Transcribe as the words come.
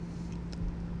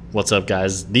What's up,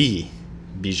 guys? The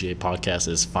BGA podcast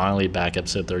is finally back,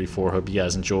 episode 34. Hope you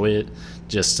guys enjoy it.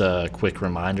 Just a quick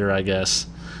reminder, I guess.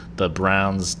 The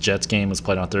Browns-Jets game was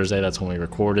played on Thursday. That's when we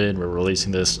recorded. We're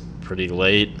releasing this pretty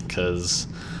late because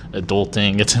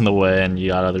adulting gets in the way and you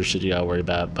got other shit you got to worry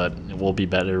about. But we'll be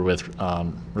better with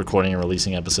recording and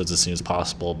releasing episodes as soon as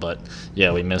possible. But,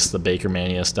 yeah, we missed the Baker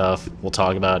Mania stuff. We'll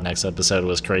talk about it next episode. It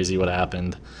was crazy what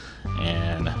happened.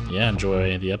 And, yeah,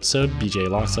 enjoy the episode. BJ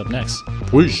Locks up next.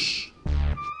 Whoosh!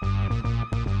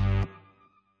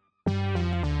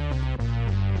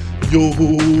 Yo,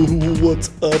 what's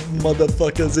up,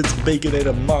 motherfuckers? It's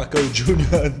Baconator Marco Jr.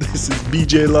 and this is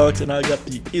BJ Locks, and I got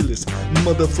the illest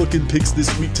motherfucking picks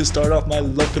this week to start off my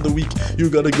luck of the week. You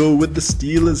gotta go with the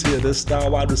Steelers here. Their star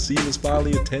wide receivers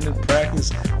finally attending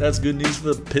practice. That's good news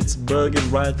for Pittsburgh, and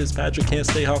Ryan Fitzpatrick can't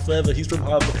stay hot forever. He's from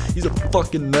Harvard. He's a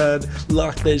fucking nerd.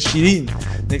 Lock that shit in.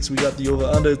 Next, we got the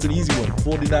over-under. It's an easy one.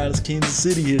 49ers, Kansas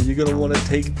City here. You're gonna want to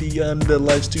take the under.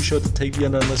 Life's too short to take the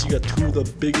under unless you got two of the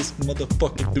biggest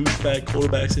motherfucking douchebags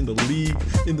quarterbacks in the league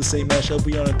in the same matchup.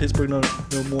 We aren't in Pittsburgh no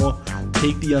more.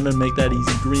 Take the under and make that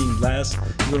easy green. Last,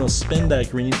 you're gonna spend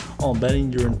that green on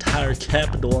betting your entire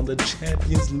capital on the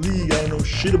Champions League. I don't know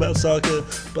shit about soccer,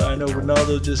 but I know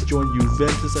Ronaldo just joined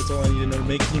Juventus. That's all I need to know.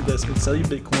 Make the investment, sell your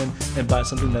Bitcoin, and buy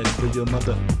something nice for your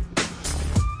mother.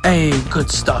 Hey, good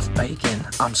stuff, Bacon.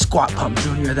 I'm Squat Pump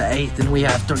Jr. the 8th, and we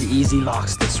have 3 easy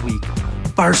locks this week.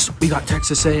 First, we got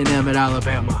Texas A&M at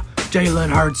Alabama. Jalen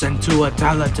Hurts and Tua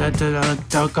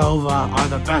Tagovailoa are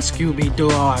the best QB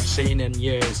duo I've seen in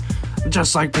years.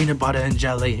 Just like peanut butter and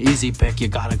jelly, easy pick, you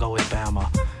gotta go with Bama.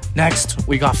 Next,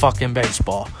 we got fucking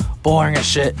baseball. Boring as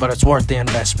shit, but it's worth the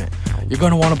investment. You're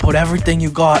gonna want to put everything you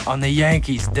got on the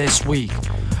Yankees this week.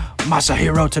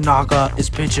 Masahiro Tanaka is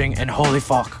pitching, and holy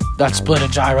fuck, that split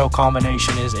and gyro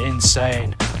combination is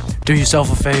insane. Do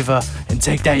yourself a favor and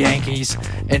take that Yankees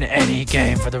in any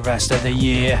game for the rest of the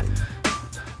year.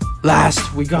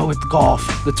 Last, we go with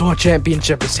golf. The Tour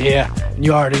Championship is here, and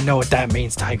you already know what that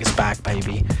means. Tiger's back,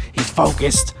 baby. He's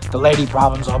focused. The lady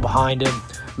problems are behind him.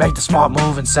 Make the smart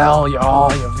move and sell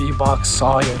all your V-Bucks,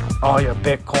 all your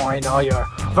Bitcoin, all your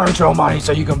virtual money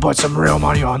so you can put some real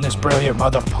money on this brilliant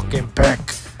motherfucking pick.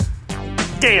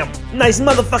 Damn, nice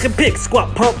motherfucking pick,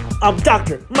 Squat Pump. I'm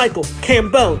Dr. Michael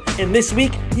Cambone, and this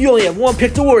week, you only have one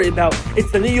pick to worry about.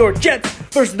 It's the New York Jets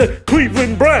versus the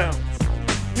Cleveland Browns.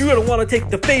 You're going to want to take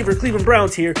the favorite Cleveland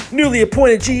Browns here. Newly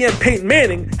appointed GM Peyton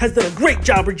Manning has done a great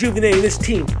job rejuvenating this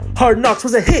team. Hard Knocks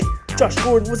was a hit. Josh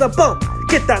Gordon was a bump.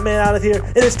 Get that man out of here,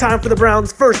 and it's time for the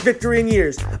Browns' first victory in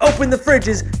years. Open the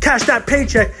fridges, cash that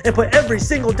paycheck, and put every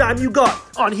single dime you got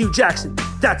on Hugh Jackson.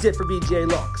 That's it for BGA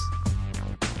Locks.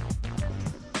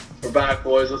 We're back,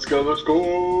 boys. Let's go.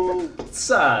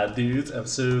 What's up, dudes?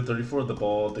 Episode 34 of the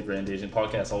Ball of the Grand Agent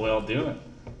Podcast. How we all doing?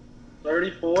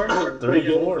 34?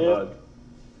 34, bud.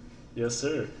 Yes,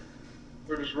 sir.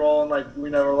 We're just rolling like we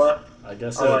never left. I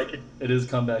guess so. I like it. It is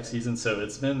comeback season, so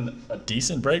it's been a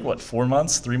decent break. What, 4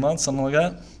 months, 3 months, something like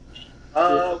that?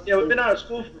 Yeah, we've been out of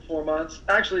school for 4 months.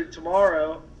 Actually,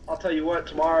 tomorrow, I'll tell you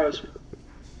what,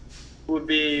 would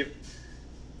be,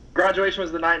 graduation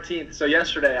was the 19th, so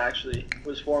yesterday, actually,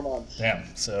 was 4 months. Damn.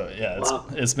 So, yeah, Wow.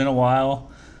 It's been a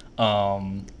while.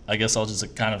 I guess I'll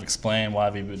just kind of explain why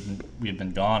we've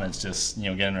been gone. It's just,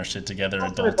 getting our shit together,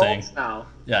 adulting. Now.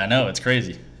 Yeah, I know. It's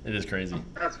crazy. It is crazy.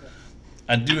 That's good.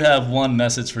 I do have one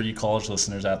message for you college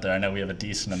listeners out there. I know we have a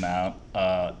decent amount.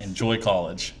 Enjoy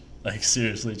college. Like,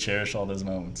 seriously, cherish all those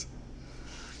moments.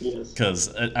 Yes.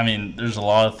 Because, there's a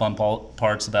lot of fun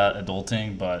parts about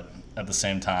adulting, but at the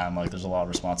same time, like, there's a lot of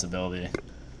responsibility.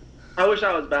 I wish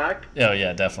I was back. Oh,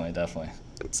 yeah, definitely.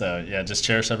 So, yeah, just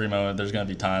cherish every moment. There's going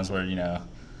to be times where,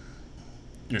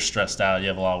 you're stressed out, you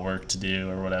have a lot of work to do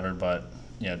or whatever, but,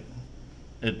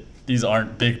 these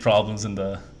aren't big problems in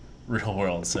the real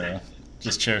world, so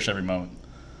just cherish every moment.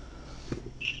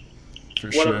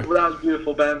 For sure. That was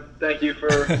beautiful, Ben. Thank you for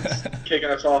kicking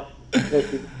us off.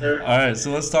 All right,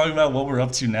 so let's talk about what we're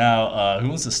up to now. Who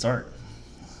wants to start?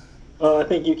 I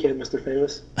think you can, Mr.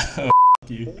 Famous.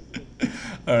 You.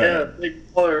 All right. Yeah,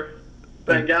 big player,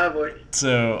 Ben Gavley.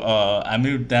 So I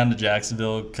moved down to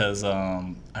Jacksonville because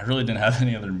I really didn't have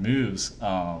any other moves.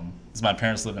 Because my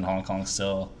parents live in Hong Kong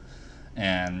still,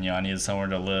 and I needed somewhere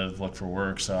to look for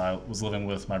work. So I was living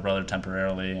with my brother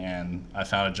temporarily, and I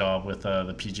found a job with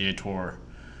the PGA Tour.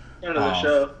 End of the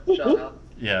show. Shout out.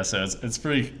 Yeah, so it's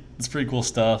pretty cool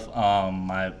stuff.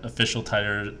 My official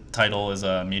title is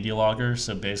a media logger.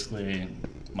 So basically,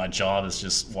 my job is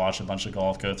just watch a bunch of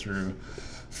golf, go through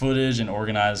footage, and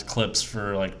organize clips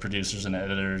for like producers and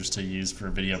editors to use for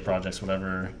video projects,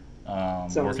 whatever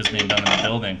work is being done in the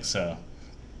building. So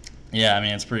yeah, I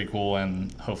mean, it's pretty cool,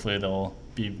 and hopefully there'll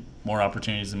be more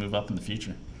opportunities to move up in the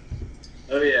future.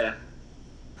 Oh yeah.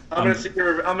 I'm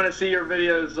gonna see your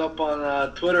videos up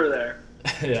on Twitter there.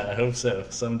 Yeah, I hope so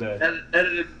someday.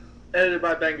 Edited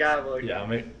by Ben Gavlik. Yeah, I'll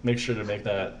make sure to make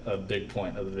that a big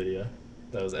point of the video.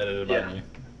 That was edited by me.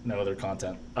 No other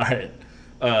content. All right.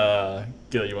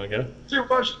 Gil, you want to go? Shoot,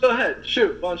 why don't you go ahead?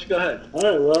 Shoot, why don't you go ahead? All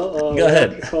right, well, Go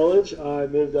ahead. After college, I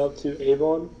moved up to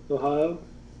Avon, Ohio,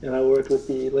 and I worked with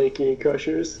the Lake Erie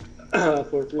Crushers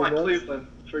for 3 By months. Cleveland,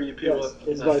 for you people. Yes,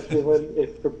 it's by Cleveland,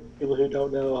 for people who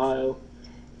don't know Ohio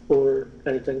or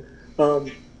anything.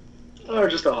 Or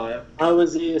just Ohio. I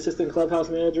was the assistant clubhouse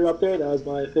manager up there. That was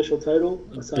my official title.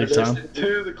 Big time.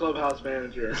 To the clubhouse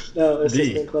manager. No,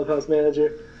 assistant clubhouse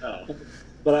manager. Oh.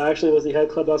 But I actually was the head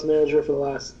clubhouse manager for the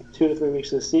last 2 to 3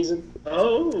 weeks of the season.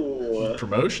 Oh.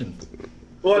 Promotion.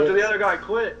 Well, did the other guy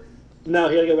quit? No,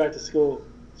 he had to go back to school.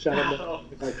 Shout out Oh.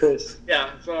 to my Chris. Yeah,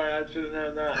 sorry, I should have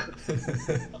known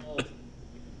that.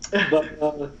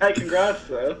 But Hey, congrats,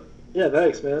 though. yeah,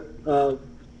 thanks, man.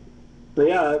 But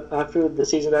yeah, after the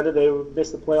season ended, they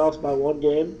missed the playoffs by 1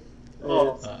 game.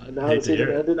 Oh. And now hate the to season hear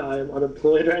it. ended, I am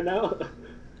unemployed right now.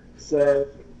 So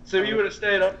So you would have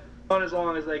stayed on as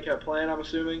long as they kept playing, I'm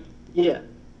assuming? yeah,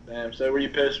 Damn, so were you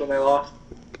pissed when they lost?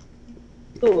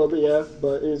 a little bit, yeah.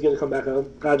 But it was good to come back home.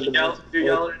 Did you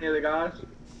yell at any of the guys?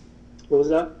 What was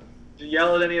that? Did you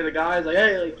yell at any of the guys? Like,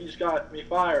 hey, like, you just got me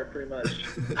fired, pretty much.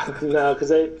 No, because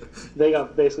they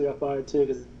basically got fired too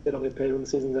because they don't get paid when the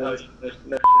season No, ends.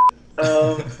 no shit.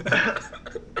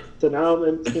 So now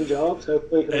I'm in jobs.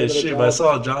 Hopefully, Hey, shoot, I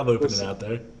saw a job opening out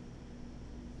there.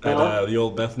 At Uh-huh. the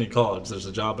old Bethany College, there's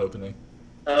a job opening.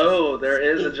 Oh, there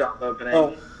is a job opening.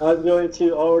 I'm going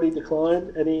to already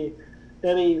decline any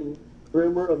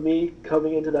rumor of me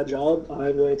coming into that job.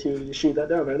 I'm going to shoot that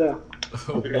down right now.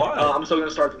 Okay. Why? I'm still going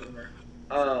to start the rumor.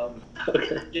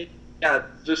 Okay. Yeah,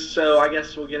 just so I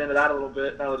guess we'll get into that a little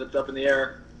bit now that it's up in the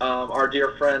air. Our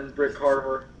dear friend Britt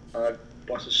Carver,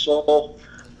 bless his soul,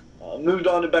 moved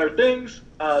on to better things.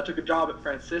 Took a job at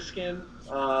Franciscan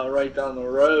right down the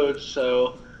road.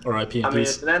 So R.I.P. in I mean,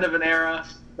 peace. it's an end of an era.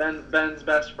 Ben's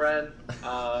best friend.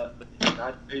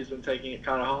 He's been taking it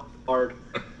kind of hard.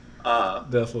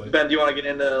 Definitely. Ben, do you want to get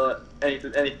into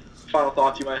any final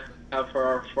thoughts you might have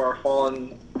for our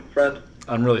fallen friend?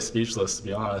 I'm really speechless, to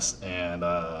be honest, and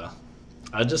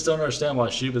I just don't understand why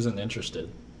Shub isn't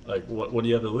interested. Like, what do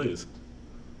you have to lose?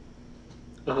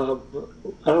 I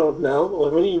don't know.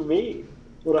 What do you mean?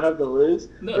 What do I have to lose?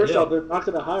 No, First yeah. off, they're not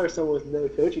going to hire someone with no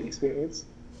coaching experience.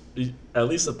 You at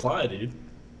least apply, dude.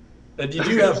 And you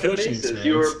do have coaching experience.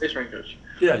 You were a base rank coach.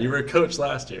 Yeah, you were a coach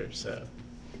last year, so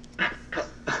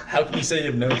how can you say you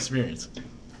have no experience?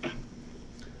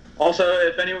 Also,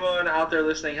 if anyone out there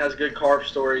listening has good carb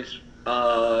stories,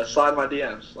 slide my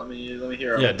DMs. Let me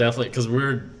hear them. Yeah, definitely, because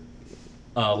we're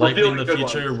likely in the building good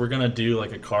future ones. we're gonna do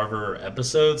like a Carver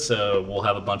episode, so we'll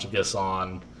have a bunch of guests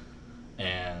on,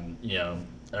 and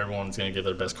everyone's gonna give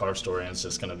their best carb story, and it's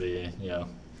just gonna be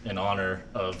in honor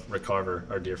of Rick Carver,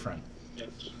 our dear friend.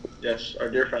 Yes, our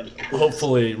dear friend.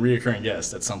 Hopefully, reoccurring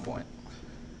guest at some point.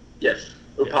 Yes,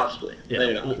 or Yeah. possibly. Yeah,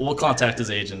 Maybe not. we'll contact his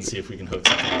agent and see if we can hook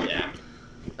something up. Yeah.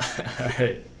 All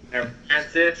right.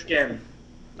 Franciscan.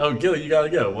 Oh, Gil, you gotta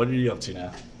go. What are you up to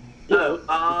now? Yeah,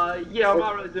 I'm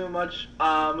not really doing much.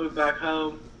 Moved back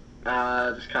home,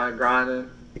 just kind of grinding,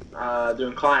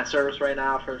 doing client service right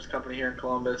now for this company here in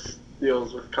Columbus.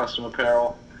 Deals with custom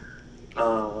apparel.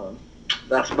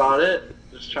 That's about it.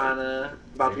 Just about to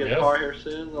There get you a go. car here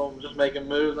soon. I'm just making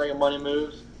moves, making money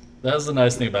moves. That's the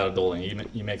nice thing about adulting.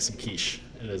 You make some quiche.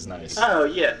 It is nice. Oh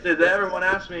yeah, did everyone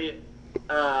ask me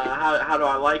how do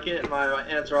I like it? My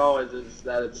answer always is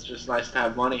that it's just nice to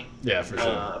have money. Yeah, for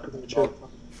sure. Sure.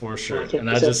 For sure. I can't And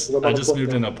I accept just the amount of moved in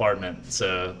football. an apartment,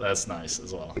 so that's nice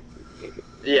as well.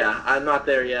 Yeah, I'm not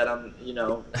there yet. I'm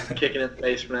kicking in the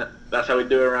basement. That's how we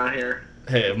do it around here.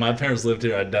 Hey, if my parents lived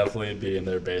here, I'd definitely be in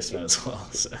their basement as well.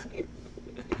 So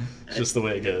it's just the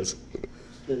way it goes.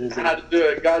 It is How to do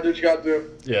it. Gotta do what you gotta do.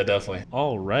 Yeah, definitely.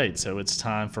 All right, so it's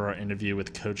time for our interview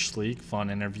with Coach Sleek. Fun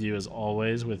interview as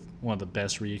always with one of the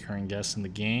best recurring guests in the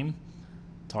game.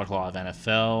 Talked a lot of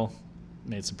NFL,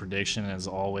 made some prediction. As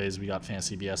always, we got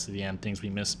Fantasy BS at the end, things we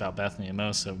missed about Bethany and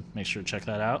Mo, so make sure to check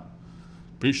that out.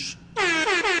 Peace.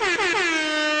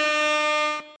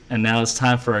 And now it's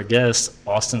time for our guest,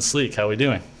 Austin Sleek. How we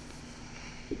doing?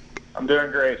 I'm doing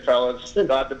great, fellas.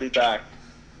 Glad to be back.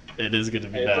 It is good to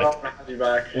be It's an back. honor to have you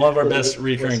back. One of our best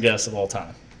recurring guests of all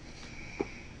time.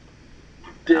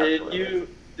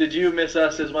 Did you miss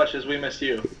us as much as we missed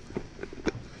you?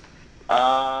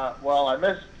 Well, I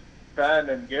missed Ben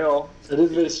and Gil. I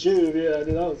did miss you. Yeah, I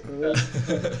knew that was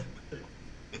coming.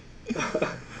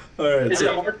 All right. Is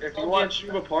So, it hard If to you want,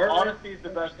 shoot apart? honesty is the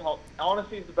best.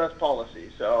 Honesty is the best policy.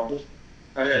 So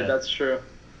Okay, Yeah. that's true.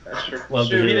 That's true. Love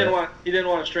to Shoot, he hear didn't that.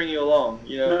 want to string you along.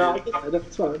 You know. No, I get that.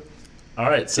 That's fine. all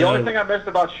right. the only So, thing I missed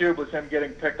about Shub was him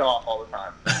getting picked off all the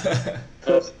time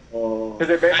Oh. because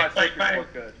it made my pitches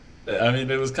look good. I mean,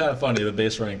 it was kind of funny. The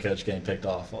base running coach getting picked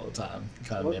off all the time.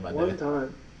 Kind of made my One day.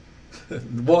 time.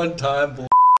 One time.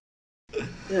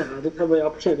 Yeah, I didn't have my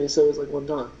opportunity, so it was like one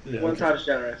time. Yeah, One okay. time's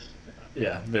generous.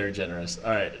 Yeah, very generous.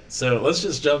 All right, so let's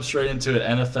just jump straight into it.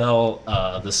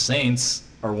 NFL. The Saints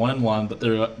are 1-1, but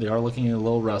they are looking a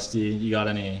little rusty. You got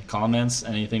any comments?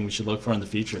 Anything we should look for in the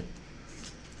future?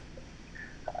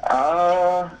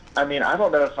 I mean, I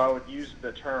don't know if I would use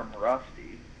the term rusty.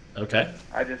 Okay.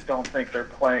 I just don't think they're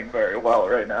playing very well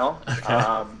right now.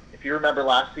 Okay. If you remember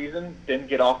last season, didn't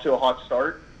get off to a hot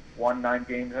start, won 9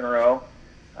 games in a row.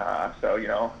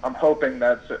 So, I'm hoping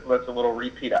that's a little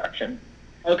repeat action.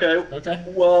 Okay. Okay.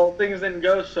 Well, things didn't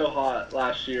go so hot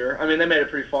last year. I mean, they made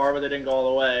it pretty far, but they didn't go all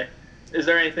the way. Is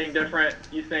there anything different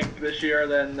you think this year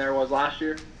than there was last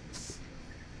year?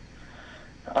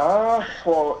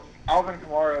 Well, Alvin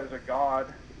Kamara is a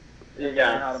god. I had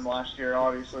Yeah. him last year,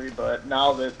 obviously, but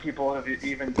now that people have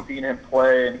even seen him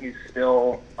play and he's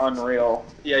still unreal,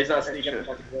 Yeah, he's not It's sneaking just-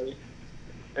 up already.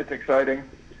 it's exciting.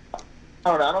 I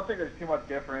don't know. I don't think there's too much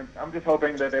difference. I'm just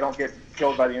hoping that they don't get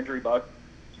killed by the injury bug.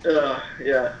 Yeah. Do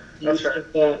you That's right.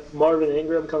 think that Marvin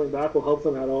Ingram coming back will help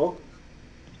them at all?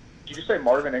 Did you say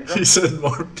Marvin Ingram? He said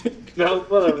Martin. No,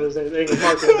 whatever his name is.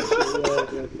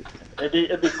 Marvin. Yeah.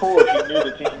 It'd be cool if you knew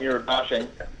the team you were bashing.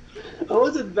 I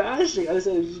wasn't bashing. I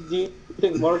said, do you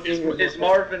think Mark Ingram Is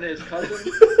Marvin his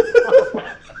cousin?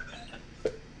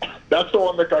 That's the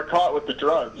one that got caught with the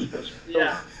drugs. It's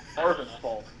Yeah. Marvin's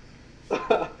fault.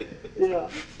 Yeah.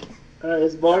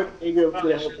 Is Mark Ingram going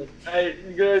to help them? Hey,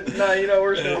 good. No,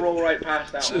 we're just gonna roll right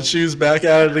past that one. Shoes back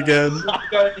at it again. You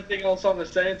got anything else on the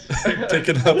Saints?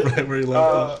 Picking up right where he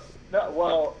left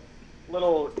off.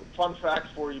 Little fun fact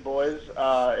for you boys.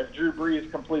 If Drew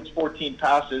Brees completes 14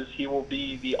 passes, he will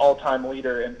be the all-time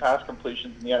leader in pass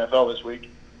completions in the NFL this week.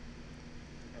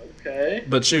 Okay.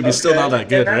 But shoot, he's still not that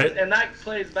good, right? And that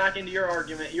plays back into your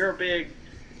argument. You're a big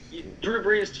Drew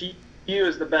Brees to you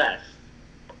is the best.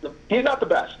 He's not the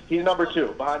best. He's number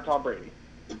 2, behind Tom Brady.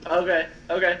 Okay.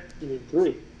 You need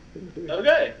 3.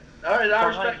 Okay. All right. I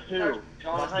Behind respect. 2.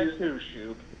 Honesty. Behind 2,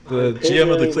 Shub. The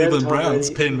GM of the Cleveland Browns,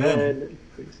 Peyton Manning.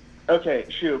 Okay,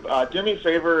 Shub, do me a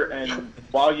favor, and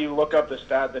while you look up the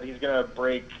stat that he's going to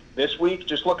break this week,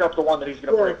 just look up the one that he's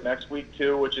going to break next week,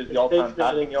 too, which is the all-time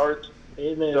passing yards.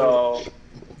 Amen. So,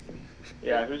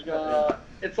 yeah, who's going to...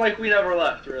 It's like we never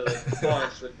left, really.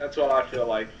 Honestly, that's what I feel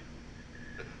like.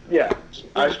 Yeah,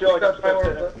 I feel like I'm stuck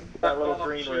in that little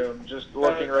green room, just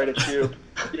looking right at Shub,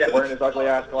 wearing his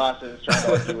ugly-ass glasses, trying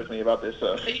to argue with me about this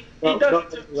stuff. He does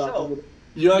it to himself.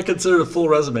 You gotta consider a full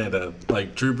resume to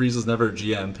like Drew Brees was never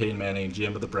GM, Peyton Manning,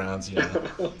 GM of the Browns,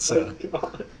 So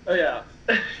Oh yeah,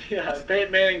 yeah.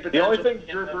 Peyton Manning. The only thing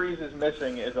Drew Brees is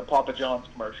missing is a Papa John's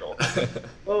commercial.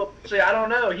 Well, see, I don't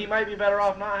know. He might be better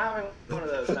off not having one of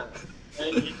those now.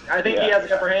 I think he has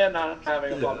the upper hand not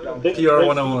having a Papa John's. PR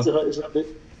 101. Is that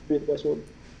be the best one?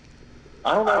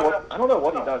 I don't know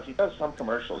what he does. He does some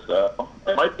commercials though.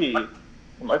 It might be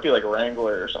like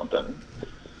Wrangler or something.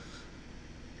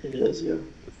 It is, yeah.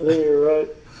 I think you're right.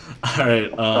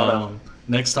 all right.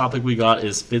 Next topic we got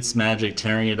is Fitzmagic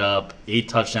tearing it up, 8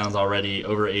 touchdowns already,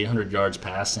 over 800 yards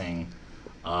passing.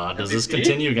 Does this MVP?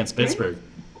 continue against Pittsburgh?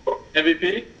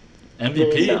 MVP.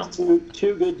 MVP? Yeah,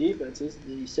 two good defenses,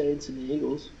 the Saints and the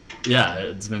Eagles. Yeah,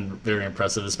 it's been very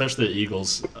impressive, especially the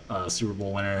Eagles, Super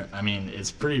Bowl winner. I mean, it's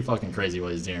pretty fucking crazy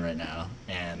what he's doing right now.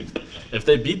 And if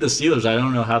they beat the Steelers, I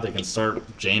don't know how they can start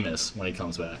Jameis when he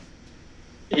comes back.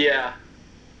 Yeah.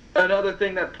 Another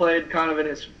thing that played kind of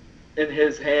in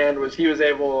his hand was he was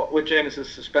able, with Jameis'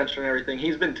 suspension and everything,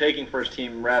 he's been taking first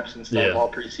team reps and stuff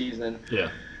all preseason. Yeah.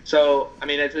 So I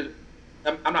mean,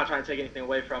 I'm not trying to take anything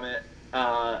away from it.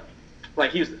 I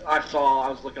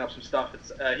was looking up some stuff.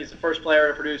 He's the first player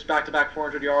to produce back-to-back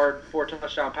 400-yard,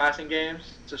 4-touchdown passing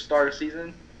games to start a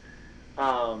season.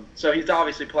 So he's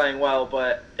obviously playing well,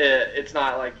 but it's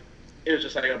not like it was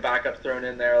just like a backup thrown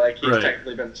in there. Like he's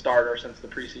technically been the starter since the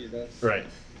preseason. Right.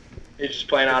 He's just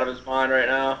playing out of his mind right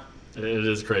now. It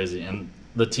is crazy, and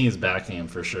the team's backing him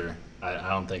for sure. I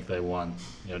don't think they want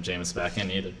Jameis back in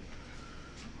either.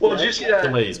 Well, did you see that? The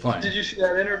way he's playing. Did you see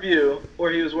that interview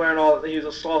where he was wearing all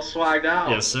swagged out?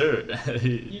 Yes, sir.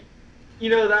 That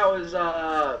was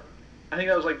I think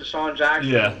that was like Deshaun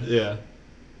Jackson. Yeah.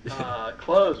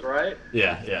 Clothes, right?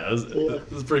 Yeah. It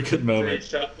was a pretty good moment.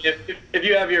 So if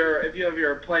you have your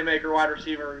playmaker wide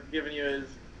receiver giving you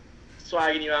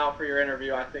swagging you out for your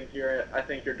interview. I think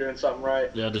you're doing something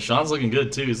right. Yeah, Deshaun's looking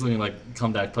good too. He's looking like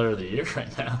comeback player of the year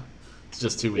right now. It's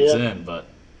just 2 weeks in, but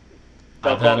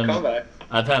I've had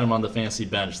him on the fantasy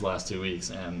bench the last 2 weeks,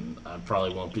 and I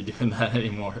probably won't be doing that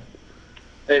anymore.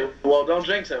 Hey, well, don't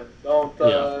jinx him. Don't.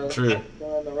 Yeah, true.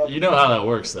 You know how that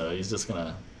works, though. He's just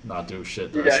gonna not do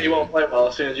shit. Yeah, he won't play well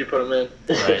as soon as you put him in.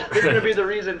 Right. You're gonna be the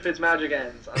reason Fitzmagic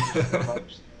ends.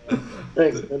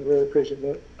 Thanks, man. Really appreciate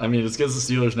that. I mean, it's against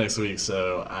the Steelers next week,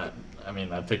 so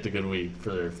I picked a good week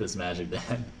for Fitzmagic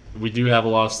then. We do have a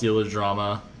lot of Steelers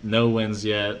drama. No wins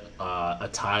yet. A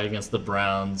tie against the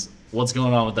Browns. What's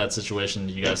going on with that situation?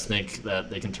 Do you guys think that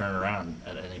they can turn around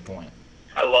at any point?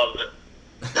 I love it.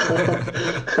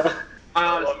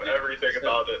 I love everything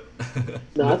about it.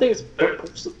 No, I think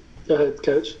it's. Go ahead,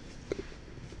 Coach.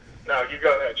 No, you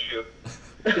go ahead, shoot.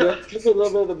 There's a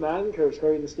little bit of the Madden curse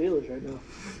hurting the Steelers right now.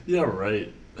 Yeah,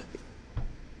 right.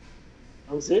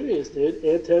 I'm serious, dude.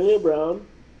 Antonio Brown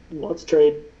wants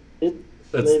trade.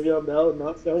 Le'Veon Bell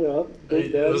not showing up.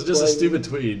 It was just a stupid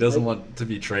tweet. He doesn't want to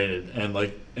be traded, and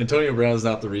Antonio Brown's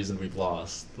not the reason we've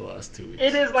lost the last 2 weeks.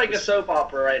 It is like a soap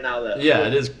opera right now, though. Yeah,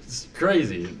 it is. It's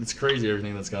crazy. It's crazy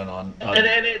everything that's going on. And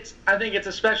I think it's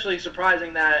especially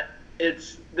surprising that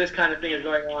this kind of thing is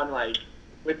going on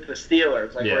with the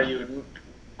Steelers, where you would,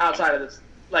 outside of this,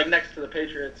 next to the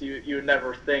Patriots, you would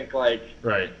never think right.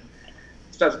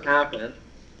 This doesn't happen.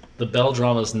 The Bell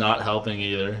drama is not helping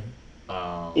either.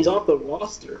 He's off the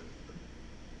roster.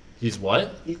 He's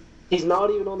what? He's not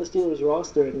even on the Steelers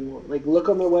roster anymore. Look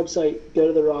on their website, go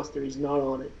to the roster. He's not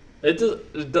on it.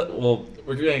 Well,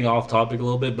 we're getting off topic a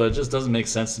little bit, but it just doesn't make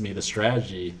sense to me, the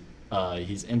strategy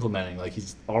he's implementing.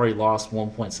 He's already lost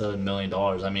 $1.7 million.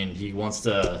 I mean, he wants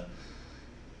to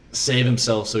save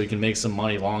himself so he can make some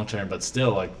money long term, but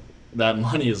still, that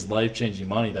money is life-changing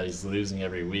money that he's losing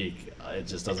every week. It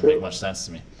just doesn't make much sense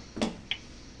to me.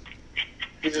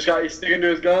 He's sticking to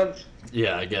his guns?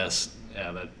 Yeah, I guess.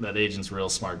 Yeah, that agent's a real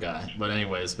smart guy. But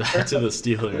anyways, back to the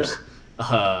Steelers.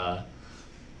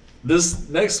 This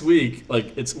next week,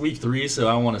 it's week 3, so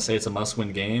I don't want to say it's a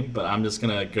must-win game, but I'm just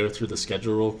going to go through the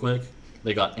schedule real quick.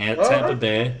 They got Tampa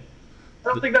Bay. I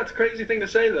don't think that's a crazy thing to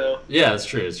say, though. Yeah, it's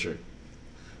true.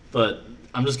 But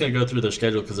I'm just going to go through their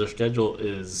schedule because their schedule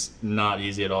is not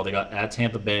easy at all. They got at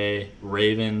Tampa Bay,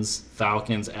 Ravens,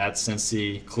 Falcons, at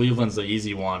Cincy. Cleveland's the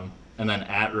easy one. And then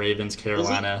at Ravens,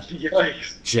 Carolina,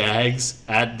 Jags,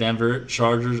 at Denver,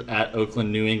 Chargers, at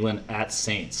Oakland, New England, at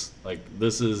Saints.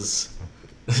 This is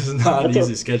not an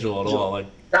easy schedule at all.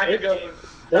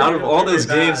 Out of all those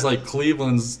games,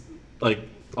 Cleveland's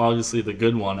obviously the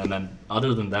good one, and then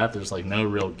other than that, there's no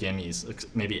real gimmies.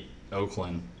 Maybe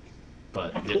Oakland,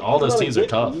 but all those teams are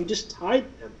tough. You just tied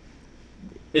them.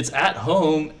 It's at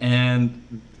home,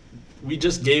 and we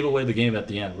just gave away the game at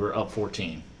the end. We're up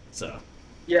 14, so.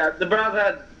 Yeah, the Browns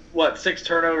had, 6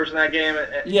 turnovers in that game,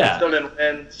 and still didn't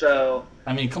win, so...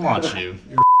 I mean, come on, Shu.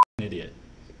 You're an idiot.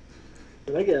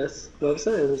 I guess. What I'm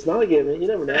saying, it's not a game. You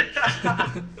never know.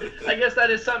 I guess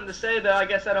that is something to say, though. I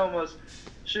guess that almost...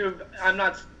 I'm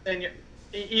not... And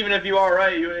even if you are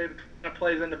right, it kind of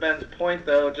plays into Ben's point,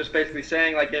 though, just basically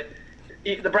saying,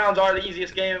 the Browns are the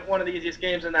easiest game, one of the easiest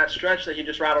games in that stretch that he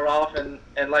just rattled off, and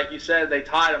like you said, they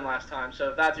tied him last time, so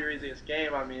if that's your easiest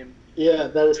game, I mean... Yeah,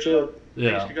 that is true.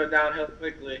 Yeah. Things could go downhill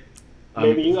quickly.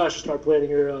 Maybe you guys should start planning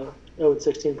your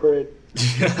 0-16 parade.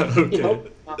 Yeah, okay.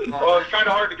 Well, it's kind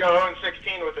of hard to go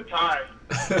 0-16 with a tie.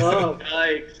 Oh,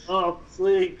 Yikes. Oh,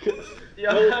 sleek.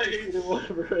 Yikes.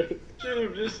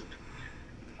 Dude, just...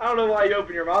 I don't know why you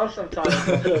open your mouth sometimes.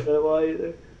 I don't know why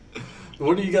either.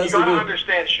 What do you guys You gotta think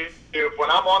understand, Shoot. When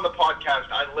I'm on the podcast,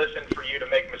 I listen for you to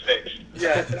make mistakes.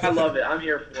 Yeah, I love it. I'm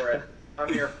here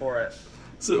for it.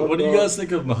 So what do you guys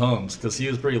think of Mahomes? Because he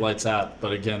was pretty lights out,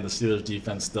 but again, the Steelers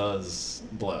defense does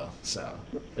blow. So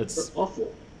it's They're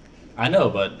awful. I know,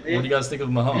 but what do you guys think of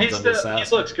Mahomes?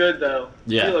 He looks good, though.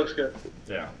 Yeah. He looks good.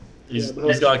 Yeah. He's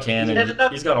got cannon.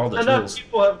 He's got all the enough tools.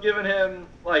 People have given him,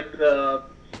 the,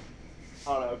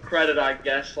 I don't know, credit, I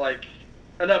guess.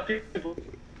 Enough people,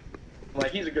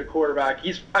 he's a good quarterback.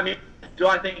 Do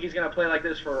I think he's going to play like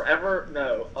this forever?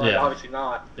 No. Obviously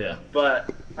not. Yeah. But,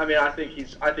 I think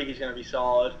he's going to be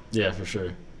solid. Yeah, for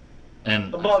sure.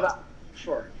 And above that,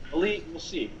 sure. Elite, we'll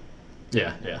see.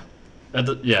 Yeah.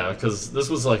 Because this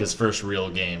was his first real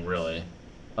game, really.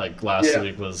 Last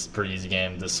week was a pretty easy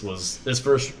game. This was his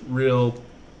first real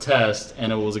test,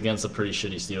 and it was against a pretty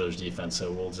shitty Steelers defense,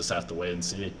 so we'll just have to wait and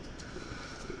see.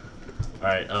 All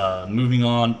right, moving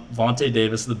on. Vontae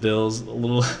Davis, the Bills, a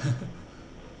little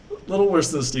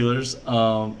worse than the Steelers.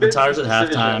 Retires at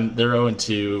halftime. They're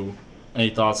 0-2. Any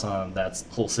thoughts on that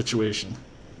whole situation?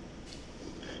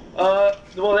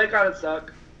 Well, they kind of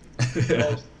suck.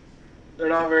 Yeah. They're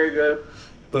not very good.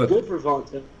 But Good for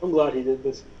Vontae. I'm glad he did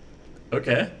this.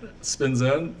 okay, spin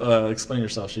zone. Explain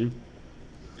yourself, Sheep.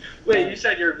 Wait, you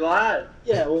said you're glad?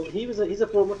 Yeah, well, he's a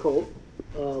former Colt,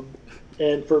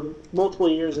 and for multiple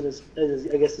years in his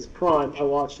I guess his prime, I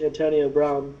watched Antonio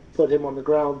Brown put him on the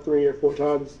ground 3 or 4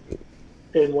 times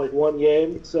in like one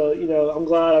game. So I'm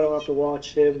glad I don't have to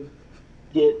watch him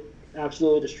get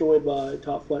absolutely destroyed by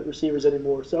top flight receivers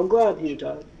anymore. So I'm glad he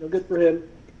retired. Good for him.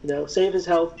 Save his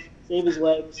health, save his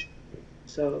legs.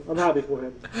 So I'm happy for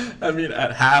him. I mean,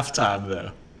 at halftime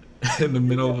though, in the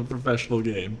middle of a professional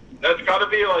game. That's got to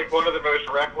be like one of the most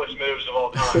reckless moves of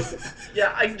all time.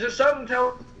 Yeah, just something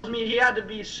tells me he had to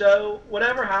be so.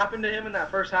 Whatever happened to him in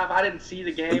that first half, I didn't see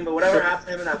the game, but whatever happened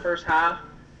to him in that first half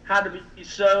had to be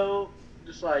so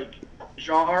just like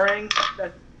jarring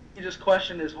that he just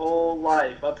questioned his whole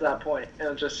life up to that point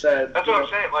and just said. That's what I'm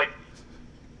saying. Like,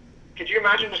 could you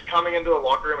imagine just coming into the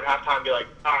locker room at halftime and be like,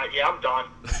 all right, yeah, I'm done.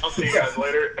 I'll see you guys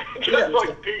later. Just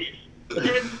like peace.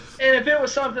 And if it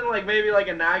was something like maybe like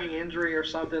a nagging injury or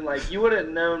something, like you would have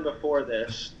known before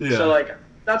this. Yeah. So like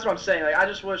that's what I'm saying. Like I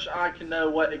just wish I could know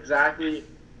what exactly.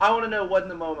 I want to know what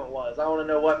the moment was. I want to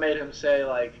know what made him say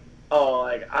like, "Oh,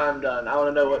 like I'm done." I want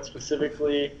to know what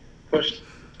specifically pushed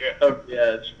over the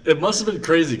edge. It must have been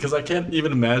crazy because I can't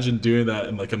even imagine doing that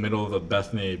in like the middle of a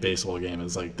Bethany baseball game.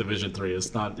 It's like Division III.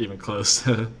 It's not even close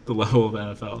to the level of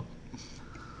NFL.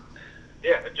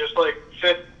 Yeah, just like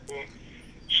sit and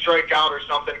strike out or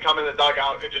something, come in the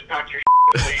dugout and just pack your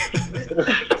and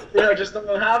leave. Yeah, just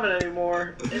don't have it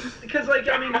anymore. Because like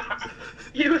I mean,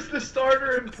 he was the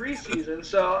starter in preseason,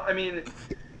 so I mean,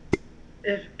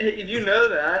 if you know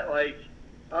that, like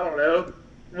I don't know.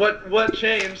 What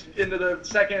changed into the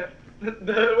second?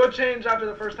 What changed after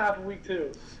the first half of week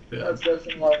 2? Yeah. That's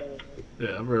a lot.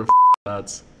 Yeah, we're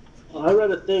nuts. I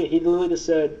read a thing. He literally just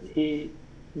said he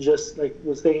just like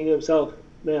was thinking to himself,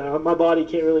 "Man, my body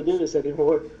can't really do this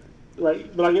anymore."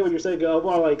 Like, but I get what you're saying. I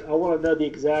want to know the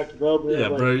exact moment. Yeah,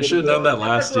 like, bro, you should have known that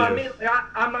last That's what year. I mean. Like,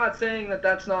 I'm not saying that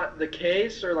that's not the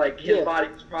case or like his Yeah.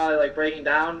 body's probably like breaking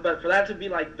down, but for that to be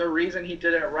like the reason he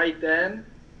did it right then,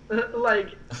 like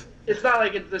it's not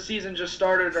like the season just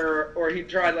started or he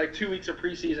tried like 2 weeks of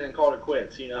preseason and called it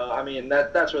quits. I mean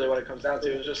that's really what it comes down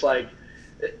to. It's just like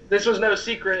this was no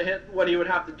secret what he would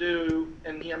have to do,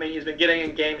 and he's been getting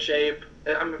in game shape.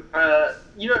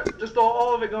 Just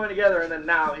all of it going together, and then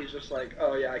now he's just like,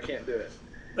 oh yeah, I can't do it.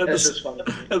 At It's the, just funny.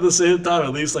 at the same time,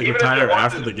 at least like Even if retire they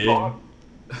after wanted the to game. talk,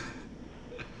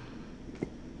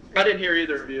 I didn't hear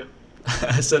either of you.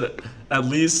 I said at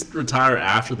least retire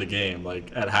after the game.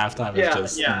 Like at halftime, it's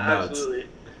just nuts. Absolutely.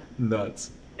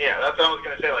 Nuts. Yeah, that's what I was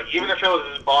going to say. Like, even if it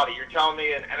was his body, you're telling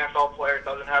me an NFL player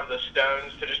doesn't have the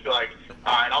stones to just be like,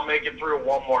 all right, I'll make it through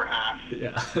one more half.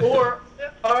 Yeah. Or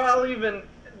I'll even,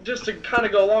 just to kind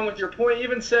of go along with your point,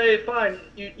 even say, fine,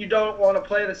 you don't want to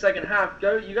play the second half.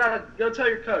 You gotta go tell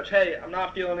your coach, hey, I'm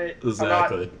not feeling it.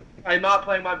 Exactly. I'm not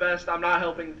playing my best. I'm not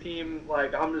helping the team.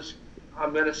 Like I'm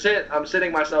gonna sit. I'm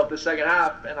sitting myself the second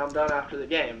half, and I'm done after the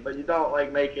game. But you don't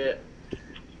like make it.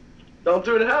 Don't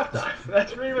do it at halftime.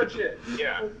 That's pretty much it.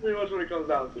 Yeah. That's pretty much what it comes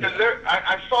down to. Because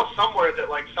I saw somewhere that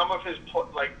like some of his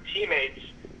teammates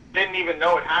didn't even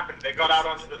know it happened. They got out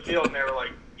onto the field and they were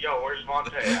like, "Yo, where's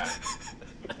Vontae at?"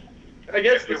 I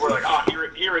guess People were like, "Oh,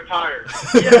 he retired."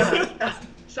 Yeah.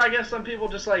 So I guess some people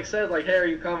just like said like, "Hey, are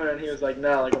you coming?" And he was like,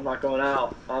 "No, like I'm not going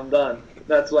out. I'm done."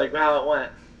 That's like how it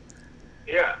went.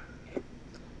 Yeah.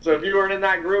 So if you weren't in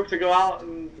that group to go out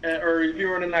or if you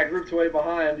weren't in that group to wait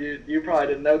behind, you probably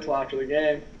didn't know till after the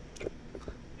game.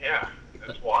 Yeah.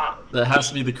 That's wild. That has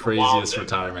to be the craziest Wow.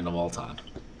 retirement of all time.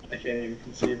 I can't even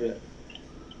conceive it.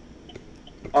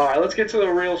 All right, let's get to the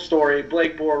real story.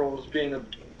 Blake Bortles being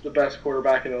the best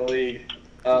quarterback in the league.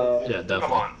 Yeah, Come definitely.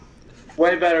 on.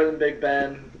 Way better than Big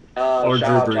Ben. Or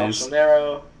shout Drew out Brees.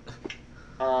 Josh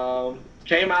Lonero.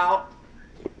 Came out.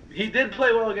 He did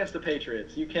play well against the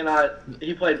Patriots. You cannot.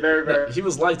 He played very, very He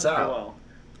was lights out.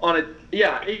 well.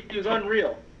 He was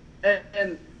unreal.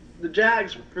 And the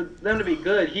Jags, for them to be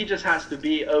good, he just has to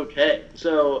be okay.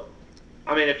 So,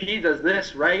 I mean, if he does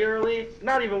this regularly,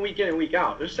 not even week in and week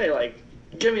out, just say like,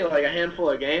 give me like a handful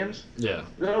of games, Yeah.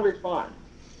 that'll be fine.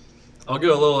 I'll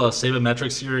go a little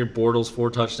sabermetrics here. Bortles 4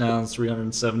 touchdowns,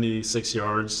 376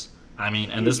 yards. I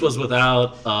mean, and this was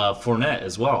without Fournette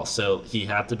as well, so he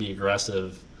had to be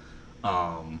aggressive.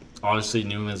 Obviously,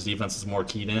 New England's defense is more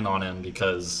keyed in on him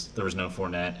because there was no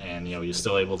Fournette, and you're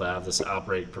still able to have this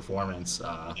outbreak performance.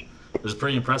 It was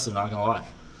pretty impressive, not gonna lie.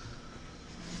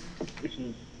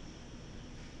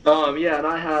 And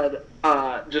I had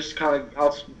just kind of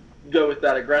I'll go with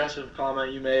that aggressive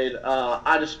comment you made.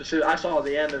 I saw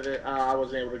the end of it. I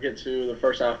wasn't able to get to the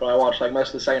first half, but I watched like most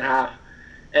of the second half.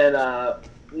 And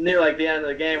near like the end of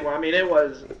the game, where I mean, it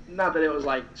was not that it was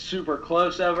like super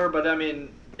close ever, but I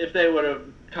mean, if they would have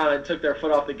kind of took their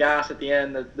foot off the gas at the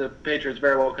end, the Patriots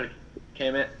very well could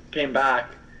have came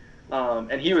back.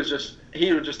 And he would just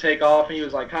take off, and he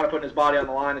was like kind of putting his body on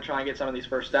the line to try and get some of these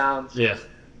first downs. Yeah.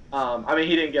 I mean,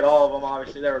 he didn't get all of them.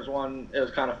 Obviously, there was one. It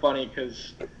was kind of funny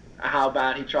because how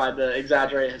bad he tried to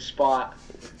exaggerate his spot.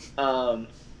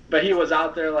 But he was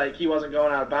out there like he wasn't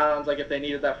going out of bounds. Like if they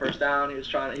needed that first down, he was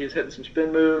hitting some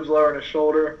spin moves, lowering his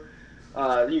shoulder.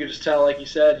 You could just tell, like you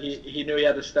said, he knew he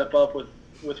had to step up with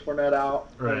Fournette out,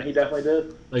 Right. and he definitely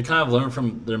did. They kind of learned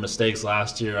from their mistakes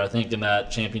last year. I think in that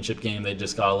championship game, they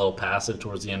just got a little passive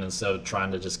towards the end instead of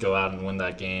trying to just go out and win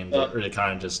that game. They really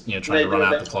kind of just trying to run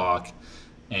out the clock,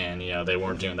 and they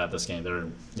weren't doing that this game. They're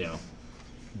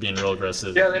being real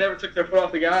aggressive. Yeah, they never took their foot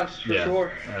off the gas for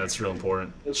sure. Yeah, that's real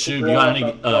important. It's Shub, you cool got any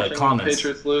watching comments?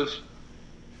 Patriots lose.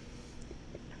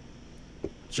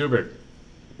 Schubert,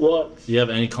 What? do you have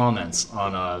any comments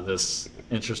on this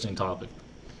interesting topic?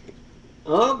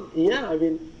 Yeah, I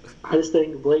mean, I just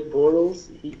think Blake Bortles,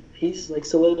 he's like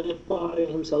solidifying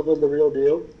himself as the real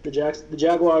deal. The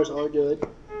Jaguars are good.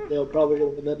 They'll probably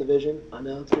win that division. I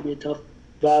know it's gonna be a tough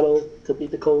battle to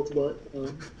beat the Colts, but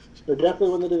they'll definitely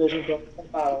win the division.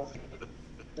 Tough battle.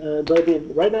 But I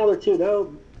mean, right now they're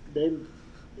 2-0.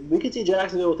 We could see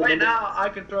Jacksonville with Right now, I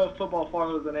can throw a football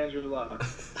farther than Andrew Luck.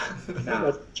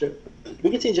 That's true. We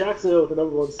could see Jacksonville with the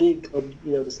number 1 seed come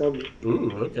December.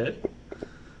 Ooh, okay.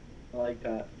 I like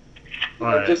that. All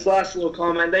right. Just last little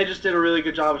comment. They just did a really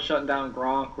good job of shutting down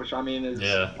Gronk, which I mean is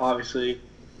obviously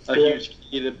a huge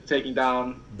key to taking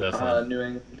down New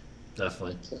England.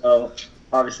 Definitely. So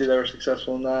obviously they were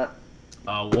successful in that.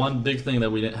 One big thing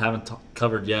that we haven't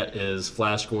covered yet is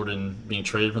Flash Gordon being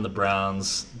traded from the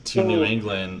Browns to New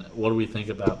England. What do we think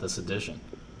about this addition?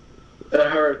 It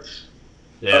hurts.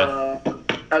 Yeah.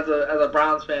 As a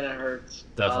Browns fan, it hurts.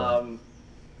 Definitely.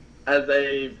 As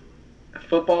a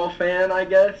football fan, I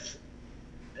guess,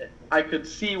 I could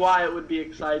see why it would be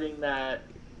exciting that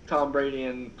Tom Brady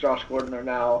and Josh Gordon are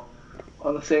now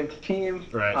on the same team.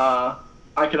 Right.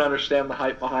 I can understand the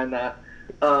hype behind that.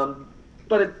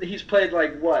 But he's played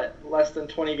less than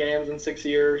 20 games in 6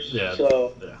 years. Yeah.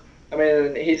 So, yeah. I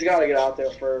mean, he's got to get out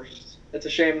there first. It's a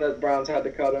shame that the Browns had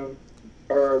to cut him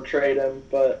or trade him,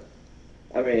 but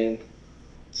I mean,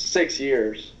 6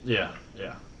 years. Yeah.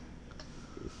 Yeah.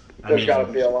 There's got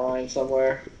to be a line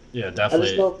somewhere. Yeah,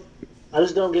 definitely. I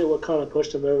just don't get what kind of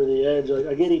pushed him over the edge. Like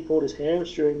I get he pulled his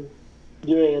hamstring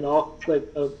doing an off,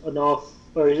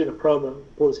 or he's in a promo,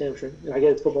 pulled his hamstring. And I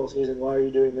get it's football season. Why are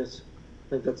you doing this?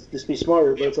 Like that's just be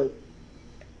smarter. But it's like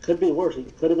could be worse. He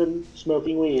could have been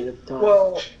smoking weed at the time.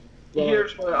 Well,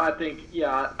 here's what I think.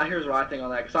 Yeah, here's what I think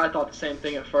on that because I thought the same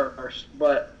thing at first.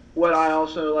 But what I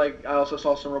also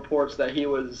saw some reports that he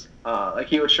was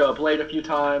he would show up late a few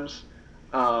times.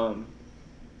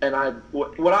 And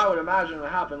what I would imagine would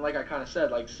happen, like I kind of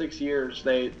said, 6 years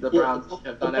the Browns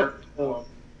have done everything for him.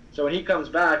 So when he comes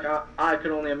back, I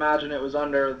could only imagine it was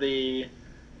under the,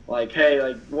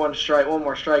 hey, one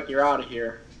more strike, you're out of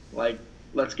here.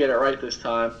 Let's get it right this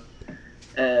time.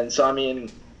 And so I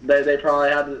mean, they probably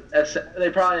had to.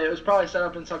 It was probably set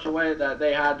up in such a way that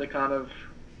they had to kind of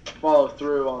follow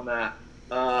through on that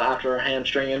after a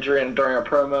hamstring injury and during a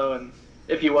promo, and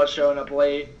if he was showing up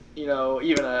late.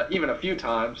 Even a few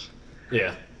times.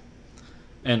 Yeah.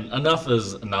 And enough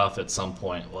is enough at some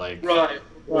point. Right.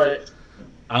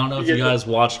 I don't know if you guys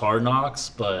watched Hard Knocks,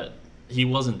 but he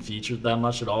wasn't featured that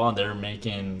much at all, and they're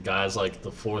making guys like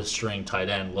the 4th string tight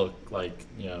end look like,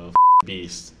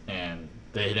 beast, and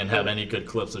they didn't have any good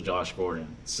clips of Josh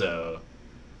Gordon. So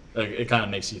it kind of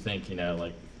makes you think,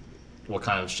 what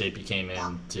kind of shape he came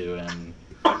into and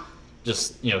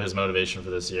just, his motivation for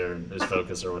this year and his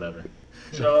focus or whatever.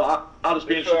 So I'll just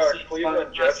be interested.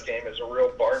 Cleveland Jets game is a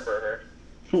real barn burner.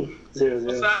 0-0.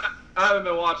 What's that? I haven't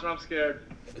been watching. I'm scared.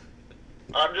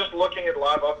 I'm just looking at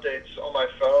live updates on my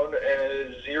phone, and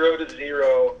it is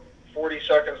 0-0. 40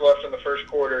 seconds left in the first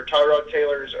quarter. Tyrod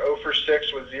Taylor is 0 for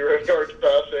 6 with 0 yards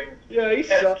passing. Yeah, he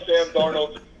sucks. Sam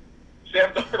Darnold's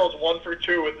 1 for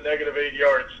 2 with -8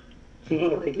 yards.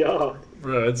 Oh my god.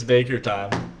 Bro, it's Baker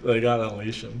time. They gotta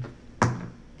unleash him.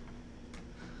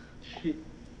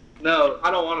 No, I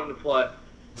don't want him to play.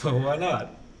 Why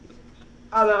not?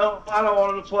 I don't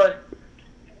want him to play.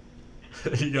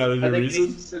 You got any I think reason?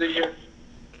 he's sitting here.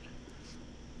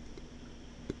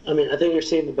 I mean, I think you're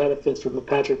seeing the benefits from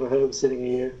Patrick Mahomes sitting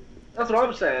here. That's what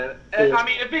I'm saying. And, Yeah. I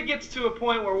mean, if it gets to a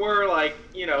point where we're like,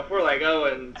 if we're like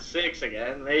 0-6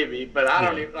 again, maybe. But I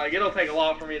don't even it'll take a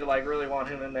lot for me to like really want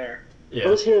him in there. I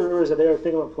was hearing rumors that they were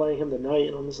thinking about playing him tonight,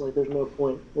 and I'm just like, there's no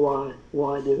point. Why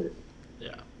do it?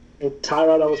 Yeah. And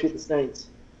Tyrod almost beat the Saints.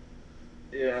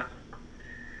 Yeah.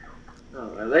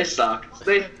 Oh man, they suck.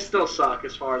 They still suck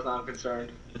as far as I'm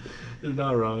concerned. You're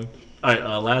not wrong. All right,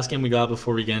 last game we got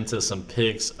before we get into some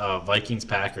picks.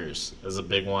 Vikings-Packers is a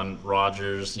big one.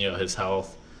 Rodgers, his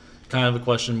health. Kind of a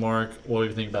question mark. What do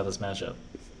you think about this matchup?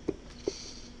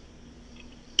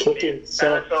 Kicking.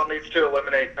 So, NFL needs to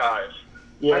eliminate ties.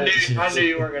 yeah. I knew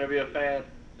you weren't gonna be a fan.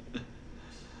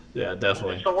 Yeah,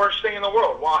 definitely. It's the worst thing in the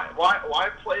world. Why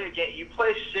play a game? You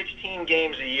play 16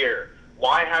 games a year.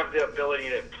 Why have the ability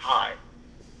to tie?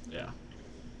 Yeah.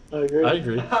 I agree. I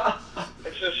agree.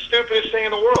 It's the stupidest thing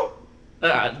in the world.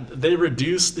 They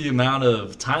reduced the amount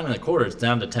of time in the quarters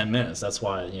down to 10 minutes. That's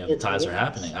why the It's ties are nuts.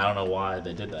 happening. I don't know why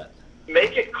they did that.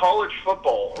 Make it college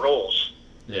football rules.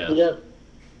 Yeah. Yeah.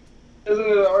 Isn't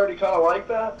it already kind of like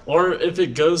that? Or if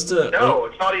it goes to No,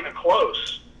 it's not even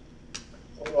close.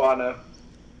 Oh, I know.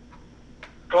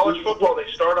 College football, they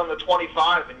start on the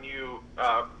 25 and you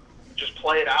just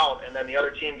play it out, and then the other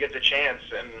team gets a chance.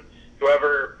 And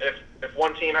whoever, if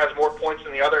one team has more points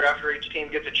than the other, after each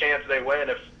team gets a chance, they win.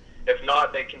 If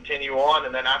not, they continue on.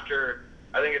 And then after,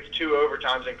 I think it's 2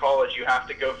 overtimes in college, you have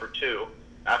to go for 2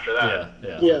 after that.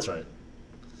 yeah, Yeah. that's right.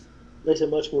 Makes it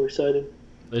much more exciting.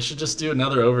 They should just do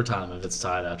another overtime if it's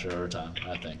tied after overtime,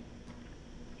 I think.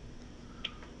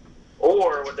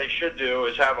 Or what they should do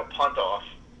is have a punt off.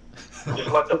 Just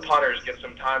let the punters get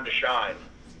some time to shine.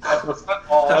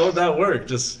 How would that work?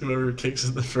 Just whoever kicks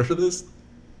it the furthest?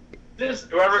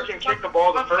 Whoever can kick the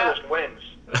ball the furthest wins.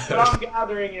 What I'm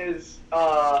gathering is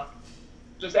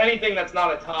just anything that's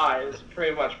not a tie is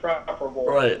pretty much preferable.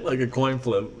 Right, like a coin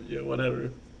flip. Yeah,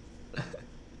 whatever.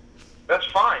 That's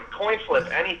fine. Coin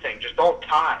flip, anything. Just don't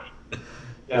tie.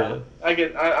 Yeah. I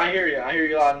hear you. I hear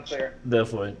you loud and clear.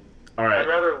 Definitely. All I'd right.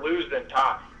 rather lose than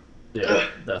tie. Yeah,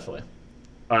 definitely.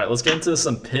 All right, let's get into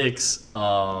some picks.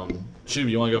 Shub,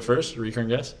 you want to go first? Recurring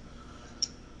guess?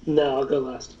 No, I'll go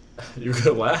last. You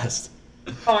go last.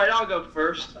 All right, I'll go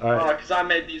first. All right. Because I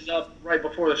made these up right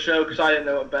before the show because I didn't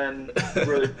know what Ben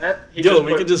really meant. He Yo,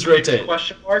 we put can just picks rotate.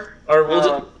 Question mark. All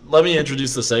right, let me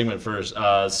introduce the segment first.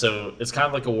 So it's kind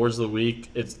of like awards of the week.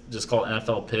 It's just called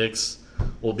NFL Picks.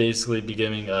 We'll basically be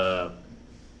giving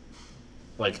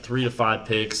like 3 to 5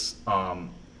 picks. Can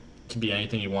be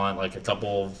anything you want. Like a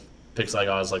couple of picks I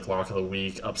got is like lock of the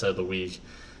week, upset of the week,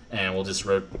 and we'll just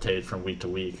rotate from week to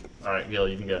week. All right, Gil,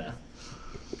 you can go now.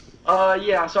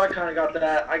 Yeah. So I kind of got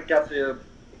that. I got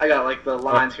like the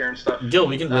lines here and stuff. Gil,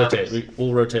 we can rotate.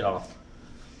 We'll rotate off.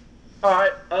 All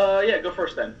right. Yeah. Go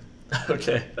first then.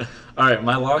 Okay. All right,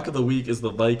 my lock of the week is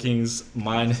the Vikings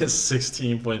minus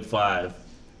 16.5.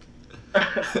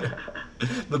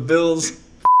 The Bills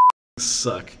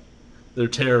suck. They're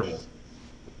terrible.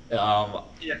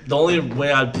 Yeah. The only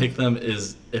way I'd pick them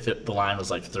is if the line was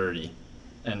like 30,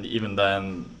 and even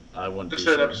then I wouldn't be Just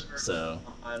sure. absurd. So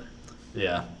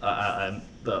yeah, I'm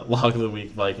the lock of the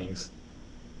week Vikings.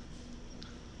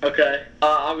 Okay.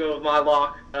 I'll go with my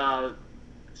lock.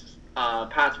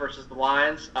 Pats versus the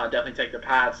Lions. Definitely take the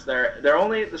Pats. They're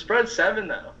only the spread's 7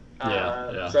 though.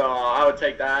 Yeah. So I would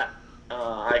take that.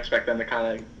 I expect them to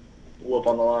kind of whoop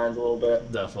on the Lions a little bit.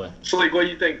 Definitely. Sleek, what do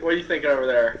you think? What are you thinking over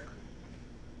there?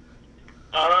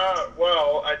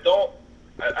 Well, I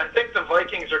think the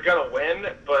Vikings are going to win,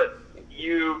 but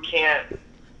you can't,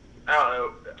 I don't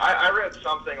know. I read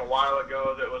something a while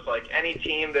ago that was like any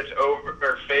team that's over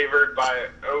or favored by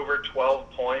over 12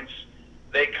 points,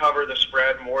 they cover the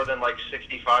spread more than like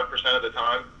 65% of the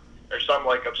time, or some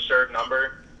like absurd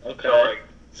number. Okay. So like,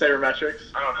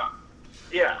 Sabermetrics. I don't know.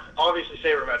 Yeah, obviously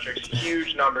sabermetrics,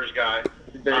 huge numbers guy.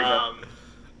 There you go.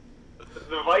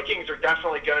 The Vikings are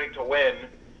definitely going to win,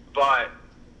 but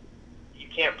you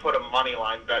can't put a money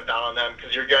line bet down on them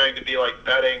because you're going to be like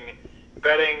betting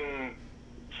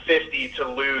 50 to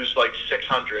lose like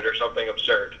 600 or something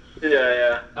absurd.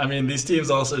 Yeah. I mean, these teams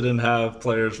also didn't have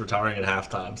players retiring at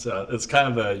halftime, so it's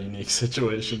kind of a unique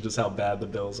situation, just how bad the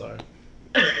Bills are.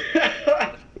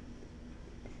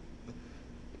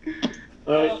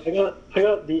 All right, I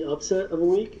got the upset of the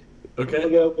week. I'm Okay. gonna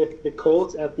go with the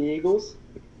Colts at the Eagles.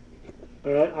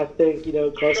 All right, I think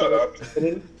Carson Shut up. Wentz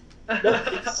returning. No,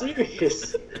 it's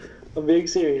serious. I'm being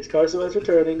serious. Carson Wentz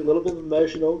returning, a little bit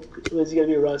emotional. Is he gonna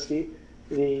be rusty?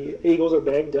 The Eagles are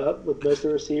banged up with most of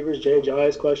the receivers. J.J.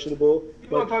 is questionable. You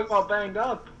want to talk about banged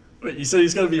up? Wait, you said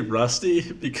he's going to be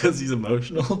rusty because he's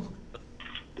emotional?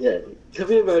 Yeah, could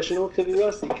be emotional, could be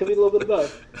rusty, could be a little bit of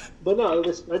both. But no,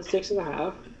 the spread's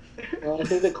 6.5. I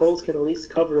think the Colts can at least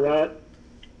cover that,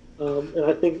 and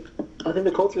I think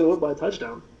the Colts are going to win by a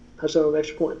touchdown on an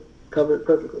extra point, cover it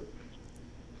perfectly.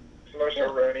 It's the most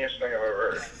erroneous thing I've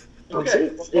ever heard. I'm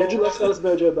serious. Andrew Luck's got his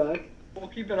mojo back. We'll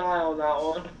keep an eye on that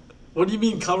one. What do you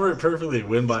mean cover it perfectly,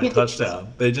 win by a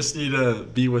touchdown? They just need to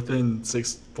be within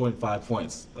 6.5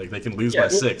 points. Like, they can lose by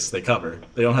 6, they cover.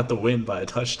 They don't have to win by a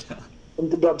touchdown.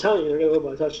 I'm telling you, they're going to win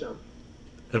by a touchdown.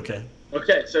 Okay.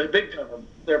 Okay, so big cover.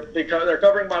 They're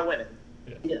covering by winning.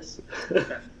 Yes.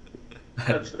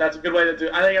 That's a good way to do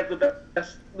it. I think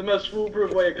that's the most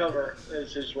foolproof way to cover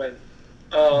is just win.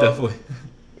 Definitely.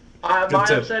 My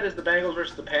tip. upset is the Bengals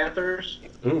versus the Panthers.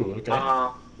 Ooh, okay.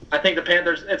 I think the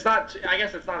Panthers. It's not. I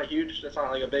guess it's not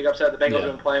like a big upset. The Bengals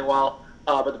have been playing well,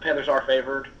 but the Panthers are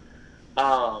favored.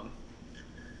 But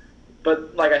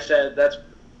like I said,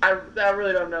 I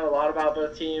really don't know a lot about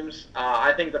both teams.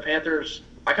 I think the Panthers.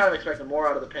 I kind of expected more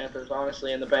out of the Panthers,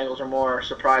 honestly, and the Bengals are more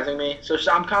surprising me. So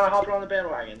I'm kind of hopping on the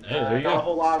bandwagon. Hey, there you not go. a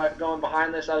whole lot going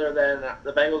behind this other than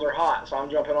the Bengals are hot, so I'm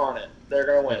jumping on it. They're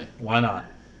gonna win. Why not?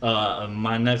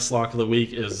 My next lock of the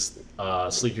week is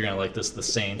Sleek. You're gonna like this. The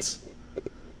Saints.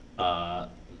 I'm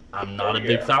not a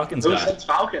big Falcons Who guy. says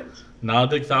Falcons? Not a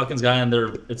big Falcons guy, and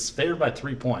it's favored by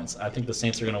 3 points. I think the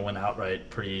Saints are gonna win outright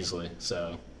pretty easily.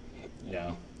 So,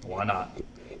 why not?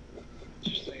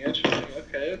 Interesting.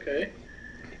 Okay.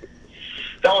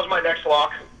 That was my next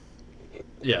lock.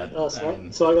 Yeah.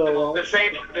 So I got a lock.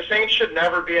 The Saints should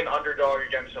never be an underdog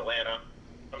against Atlanta.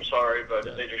 I'm sorry, but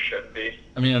they just shouldn't be.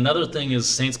 I mean, another thing is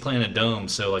Saints play in a dome,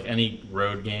 so like any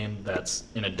road game that's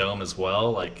in a dome as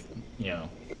well, like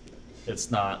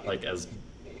it's not like as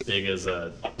big as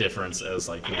a difference as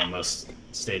like most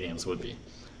stadiums would be.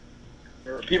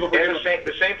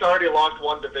 The Saints already lost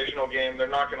one divisional game. They're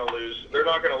not going to lose. They're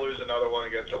not going to lose another one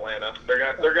against Atlanta.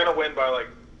 They're going to win by like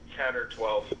 10 or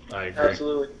 12. I agree.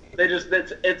 Absolutely.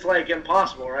 It's like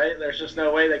impossible, right? There's just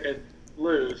no way they could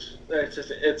lose. No,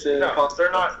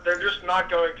 they're not. They're just not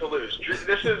going to lose.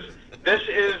 This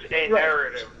is a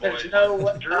narrative, boys. Drew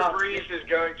Brees is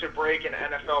going to break an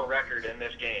NFL record in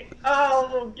this game.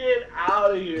 Oh, get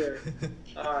out of here!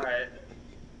 All right.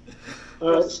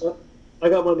 So I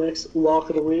got my next lock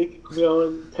of the week. I'm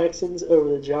going Texans over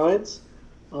the Giants.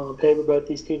 Paper, both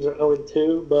these teams are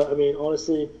 0-2, but I mean,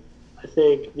 honestly, I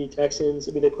think the Texans.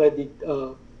 I mean, they played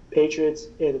the Patriots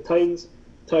and the Titans.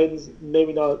 Titans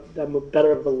maybe not that much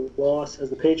better of a loss as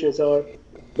the Patriots are,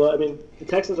 but I mean, the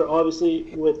Texans are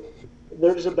obviously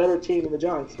they're just a better team than the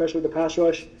Giants, especially the pass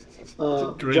rush.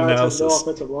 Great Giants analysis. have no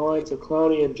offensive line, so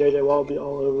Clowney and J.J. Watt will be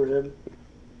all over him,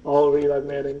 all over Eli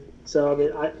Manning. So I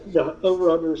mean, the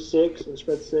over/under 6 and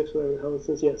spread 6, whatever the hell it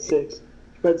says. Yeah, 6.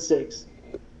 Spread 6.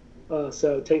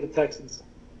 So take the Texans.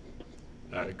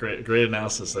 All right, great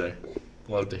analysis there.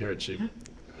 Love to hear it, Chief.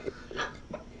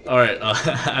 All right, I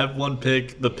have one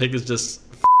pick. The pick is just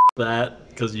that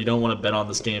because you don't want to bet on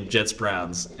this game,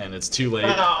 Jets-Browns, and it's too late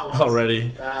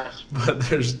already. But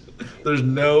there's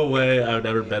no way I would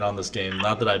ever bet on this game.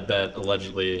 Not that I bet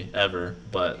allegedly ever,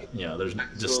 but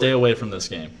just stay away from this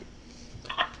game.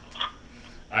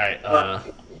 All right.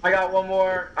 I got one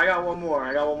more. I got one more.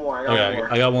 I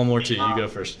got one more too. You go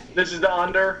first. This is the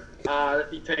under.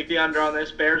 You take the under on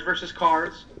this. Bears versus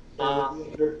Cards.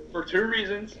 For 2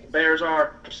 reasons. Bears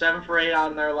are 7 for 8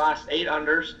 on their last 8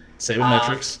 unders.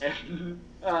 Sabermetrics. And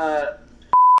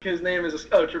his name is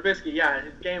Trubisky. Yeah,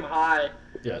 his game high.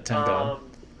 Yeah, 10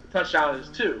 gone. Touchdown is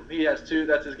 2. He has 2.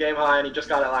 That's his game high, and he just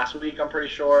got it last week. I'm pretty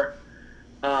sure.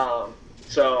 So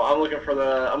I'm looking for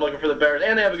the Bears,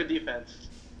 and they have a good defense.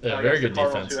 Yeah, very good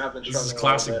defense. This is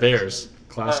classic Bears.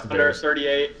 Classic under Bears.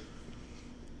 38.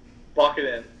 Lock it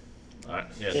in. All right.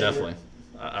 Yeah, definitely.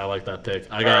 I like that pick.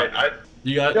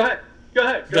 You got. Go ahead.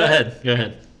 Go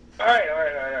ahead. All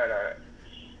right.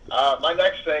 My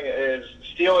next thing is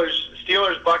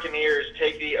Steelers Buccaneers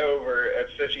take the over at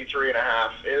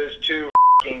 53.5. It is 2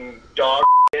 fucking dog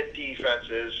shit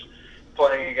defenses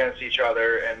playing against each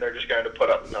other, and they're just going to put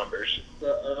up numbers.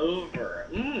 The over.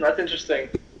 That's interesting.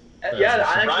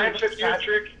 Ryan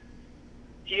Fitzpatrick,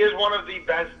 he is one of the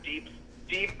best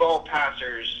deep ball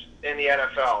passers in the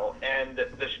NFL, and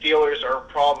the Steelers are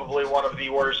probably one of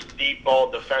the worst deep ball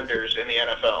defenders in the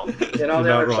NFL. And on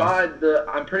the other side,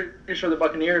 I'm pretty sure the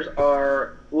Buccaneers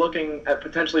are looking at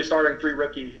potentially starting 3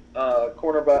 rookie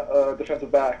cornerback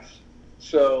defensive backs.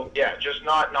 So yeah, just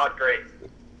not great.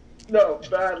 No,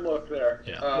 bad look there.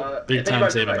 Yeah, big time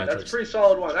sabermetrics. That's a pretty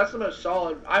solid one. That's the most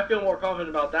solid. I feel more confident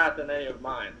about that than any of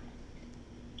mine.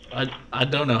 I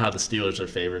don't know how the Steelers are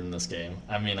favored in this game.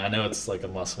 I mean, I know it's like a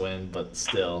must-win, but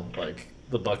still, like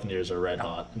the Buccaneers are red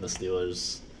hot, and the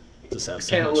Steelers just have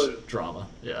so much drama.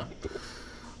 Yeah.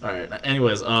 All right.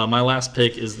 Anyways, my last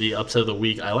pick is the upset of the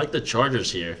week. I like the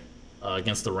Chargers here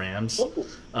against the Rams.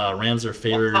 Rams are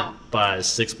favored by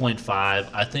 6.5.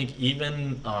 I think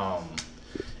even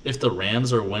if the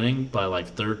Rams are winning by like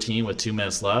 13 with 2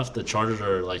 minutes left, the Chargers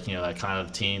are like that kind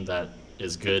of team that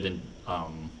is good in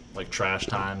like trash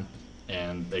time,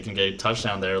 and they can get a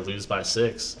touchdown there, lose by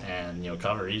 6, and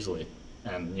cover easily.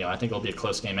 And I think it'll be a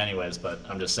close game anyways. But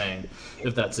I'm just saying,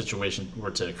 if that situation were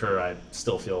to occur, I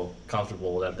still feel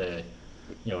comfortable that they,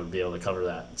 would be able to cover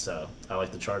that. So I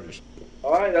like the Chargers.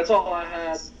 All right, that's all I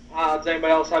had. Does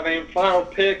anybody else have any final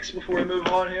picks before we move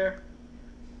on here?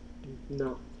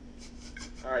 No.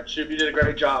 All right, Shub, you did a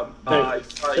great job. You're going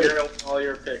to win all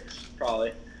your picks,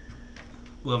 probably.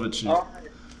 Love it, Shub. All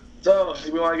right. So,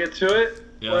 do we want to get to it?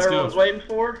 Yeah, what let's everyone's go. waiting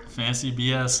for? Fantasy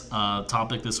BS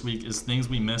topic this week is things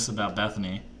we miss about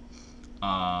Bethany.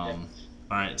 All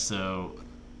right, so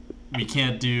we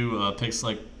can't do picks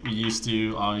like we used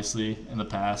to, obviously, in the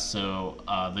past. So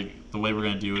the way we're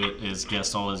going to do it is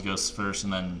guest always goes first,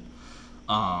 and then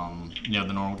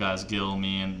the normal guys, Gil,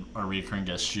 me, and our recurring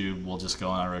guest, Shub, will just go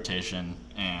on our rotation,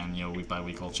 and week by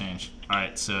week we'll change. All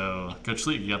right, so Coach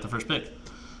Sleep, you got the first pick.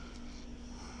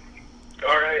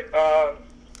 All right.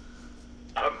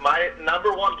 My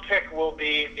number 1 pick will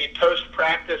be the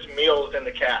post-practice meals in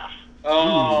the calf.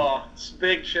 Oh, it's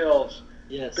big chills.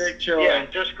 Yes. Big chills. Yeah,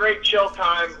 just great chill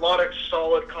time, a lot of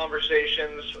solid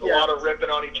conversations, a lot of ripping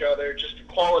on each other, just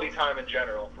quality time in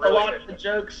general. Really a lot of the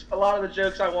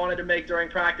jokes I wanted to make during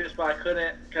practice, but I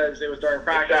couldn't because it was during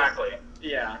practice. Exactly.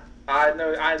 Yeah. I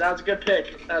know. That was a good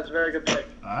pick. That was a very good pick.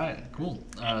 All right, cool.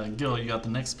 Gil, you got the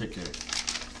next pick here.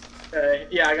 Okay,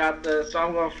 yeah, I got so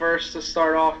I'm going first to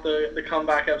start off the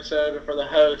comeback episode for the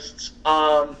hosts.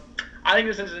 I think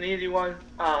this is an easy one.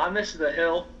 I miss the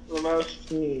Hill the most.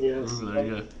 Yes. Ooh,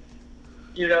 there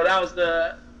you go. That was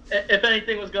if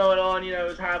anything was going on, it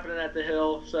was happening at the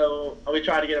Hill, so we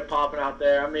tried to get it popping out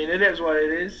there. I mean, it is what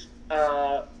it is,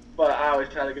 but I always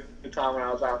had a good time when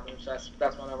I was out there, so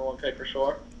that's my number 1 pick for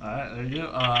sure. All right, there you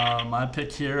go. My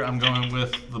pick here, I'm going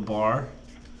with the bar.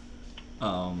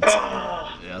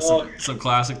 Some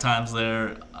classic times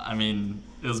there. I mean,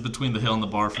 it was between the Hill and the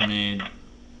bar for me.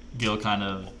 Gil kind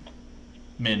of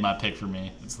made my pick for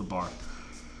me. It's the bar.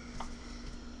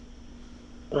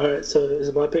 All right, so is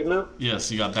it my pick now?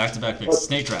 Yes, you got back-to-back picks.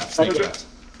 Snake draft.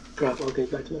 Crap, okay,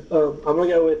 back to it. I'm going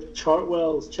to go with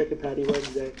Chartwell's Chicken Patty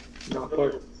Wednesday, not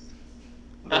Parker.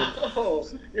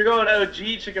 You're going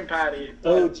OG chicken patty.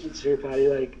 OG chicken patty,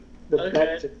 like the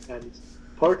best chicken patties.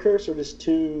 Parker's are just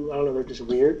too, I don't know, they're just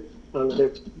weird.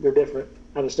 They're different.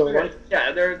 I just don't like.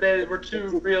 Yeah, they were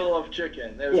too real of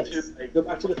chicken. They were too, go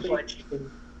back to the fake like,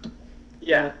 chicken.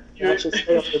 Yeah. You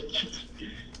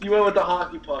went with the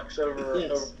hockey pucks over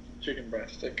chicken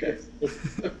breast. Okay.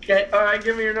 Okay. All right.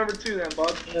 Give me your number 2 then,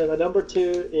 bud. My number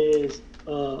 2 is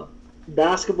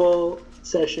basketball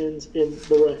sessions in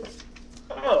the rec.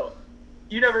 Oh,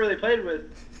 you never really played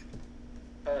with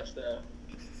us though.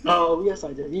 Oh, yes,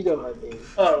 I did. You know what I mean.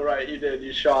 Oh, right, you did.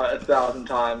 You shot 1,000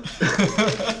 times.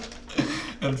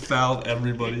 And fouled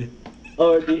everybody.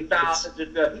 Oh, just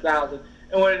 1,000.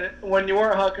 And when you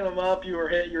weren't hucking them up, you were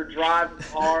driving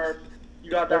hard. You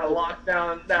got that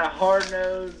lockdown, that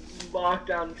hard-nosed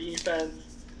lockdown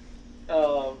defense.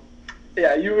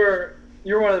 Yeah, you were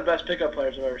one of the best pickup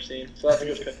players I've ever seen. So that's a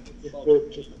good pick.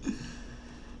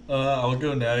 I'll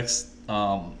go next.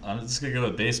 I'm just gonna go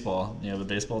with baseball. The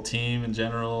baseball team in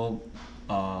general.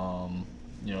 All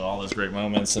those great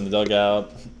moments in the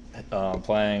dugout,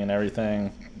 playing and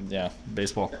everything. Yeah,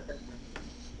 baseball.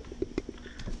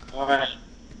 All right.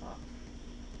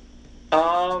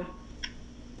 All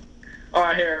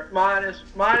right. Here, mine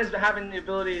is having the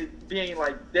ability being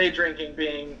like day drinking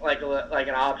being like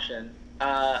an option.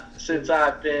 Since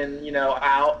I've been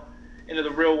out into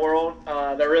the real world,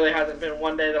 there really hasn't been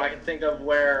one day that I can think of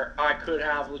where I could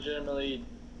have legitimately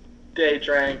day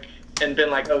drank and been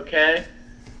like okay.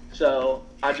 So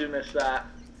I do miss that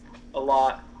a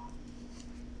lot.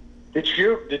 Did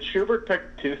Schubert pick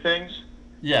 2 things?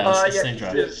 Yeah, snake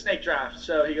draft. It's a snake draft.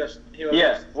 So he goes.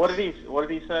 Yeah. What did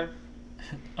he say?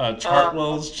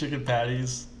 Chartwell's chicken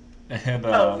patties and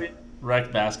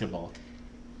rec basketball.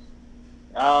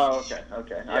 Oh,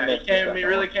 okay. Yeah, he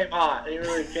really came hot. He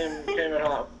really came in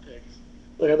hot with picks.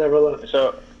 Like I never left.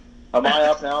 So, am I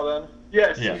up now then?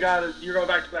 Yes, yeah. You got it. You're going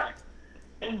back to back.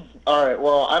 All right.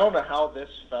 Well, I don't know how this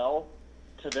fell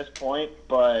to this point,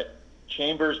 but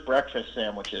Chambers breakfast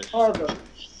sandwiches. Oh no,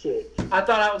 shit! I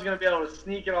thought I was gonna be able to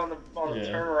sneak it on the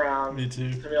turnaround. Me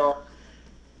too. To be honest.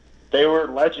 They were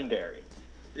legendary.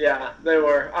 Yeah, they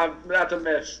were. That's a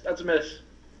miss.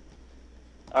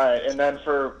 All right, and then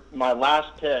for my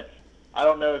last pick, I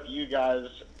don't know if you guys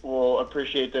will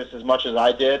appreciate this as much as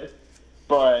I did,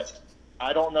 but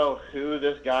I don't know who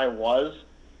this guy was,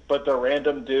 but the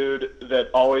random dude that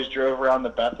always drove around the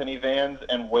Bethany vans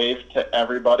and waved to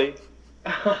everybody.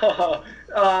 He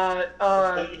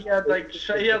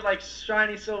had like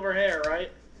shiny silver hair,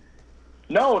 right?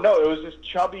 No, it was this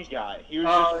chubby guy. He was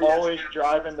just always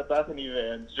driving the Bethany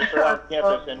vans just around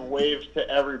campus and waved to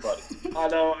everybody. I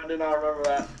know, I did not remember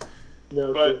that.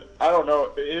 No, But I don't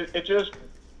know, it just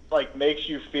like makes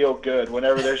you feel good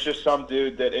whenever there's just some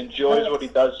dude that enjoys what he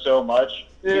does so much.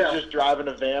 Yeah. He's just driving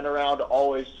a van around,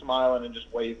 always smiling and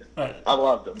just waving. Alright. I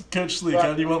loved him. Coach Lee,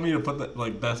 how do you want me to put that,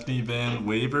 like, Bethany Van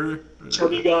waiver?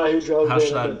 chubby guy who drove How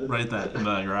should I van. write that in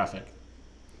the graphic?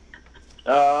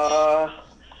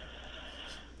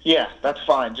 Yeah, that's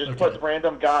fine. Just Okay. put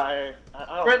random guy.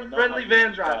 I don't know Friendly how van you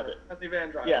describe driver. it. Friendly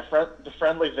van driver. Yeah, the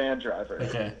friendly van driver.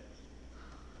 Okay.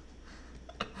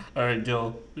 Alright,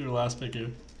 Gil, your last pick here.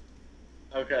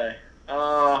 Okay.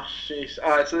 Oh, jeez. All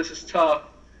right, so this is tough.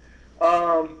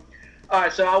 All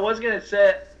right, so I was gonna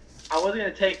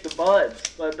take the Buds,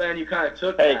 but then you kind of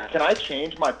took Hey, that. can I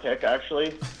change my pick,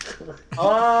 actually?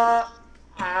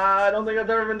 I don't think I've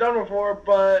ever been done before,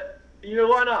 but you know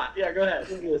why not? Yeah, go ahead.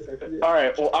 All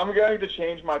right, well, I'm going to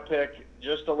change my pick.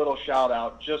 Just a little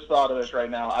shout-out. Just thought of this right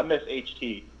now. I miss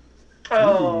HT.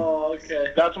 Oh,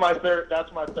 okay. That's my third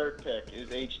pick, is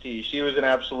HT. She was an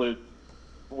absolute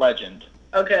legend.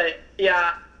 Okay,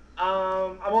 yeah.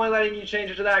 I'm only letting you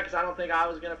change it to that because I don't think I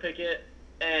was gonna pick it,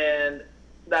 and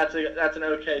that's an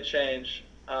okay change.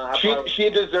 She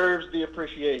deserves the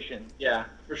appreciation. Yeah,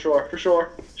 for sure.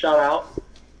 Shout out.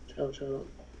 Shout out.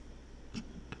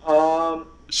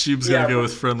 Sheeb's Yeah, gonna go but-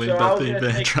 with friendly so I was Bethany gonna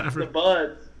Van take driver. The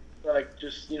Buds, like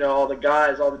just all the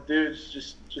guys, all the dudes,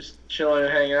 just chilling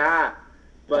and hanging out.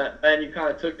 But then you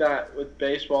kind of took that with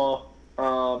baseball.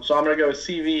 So I'm gonna go with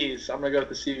CVs. I'm gonna go with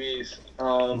the CVs.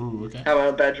 Ooh, okay. Have my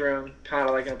own bedroom, kind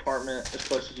of like an apartment, as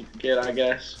close as you can get, I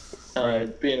guess.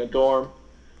 Right. Be in a dorm.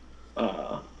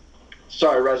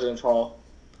 Sorry, residence hall.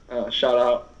 Shout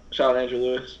out Andrew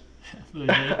Lewis. There you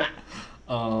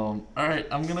go. Alright,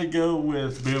 I'm gonna go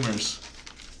with Boomers.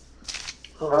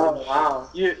 Oh wow,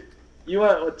 you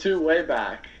went with two way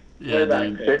back. Yeah, way back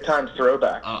dude. pick. Big time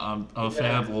throwback. I'm a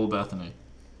fan of Old Bethany.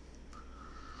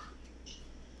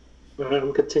 All right, I'm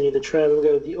gonna continue the trend. I'm gonna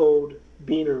go with the old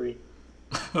beanery.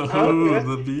 Oh, Okay.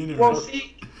 the beaner. Well,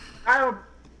 see, I don't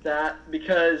that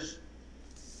because.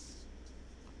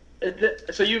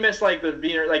 So you miss like the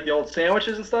beaner, like the old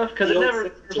sandwiches and stuff, because The old there's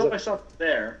sandwiches. always something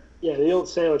there. Yeah, the old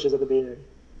sandwiches at the beanery.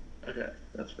 Okay,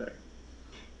 that's fair.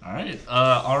 Alright,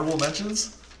 honorable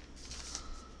mentions?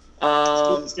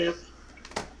 Stamp.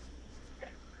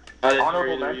 I didn't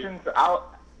Honorable hear either. mentions.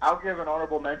 I'll give an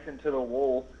honorable mention to the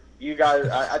Wool. You guys,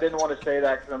 I didn't want to say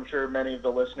that because I'm sure many of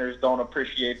the listeners don't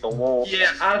appreciate the Wool.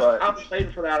 Yeah, but I was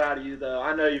waiting for that out of you though.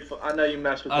 I know you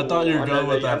mess with. I the thought you were Wool. I know going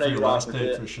with I that know for you your rock last with pick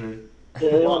it. for sure. Yeah,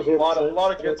 a anyone here lot of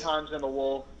besides- good times in the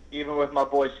Wool, even with my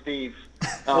boy Steve.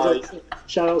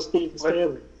 Shout out Steve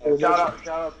Stanley. Shout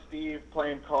out Steve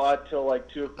playing COD till like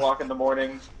 2 o'clock in the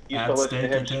morning. Used to At listen to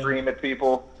him Stapleton. scream at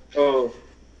people. Oh,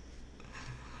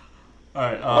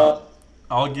 Alright,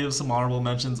 I'll give some honorable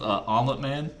mentions. Omelet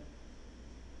Man.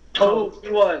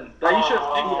 good one. That you should The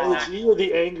have picked OG or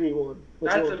the angry one?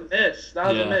 Which that. That's one? a miss. That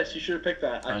was Yeah. a miss. You should have picked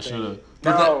that. I think. should have.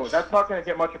 No, that's not going to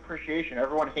get much appreciation.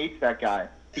 Everyone hates that guy.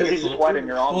 He gets sweat in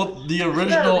your omelet. Well, the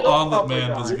original the Omelet omelet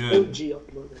Man guy. was The good. OG of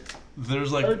them.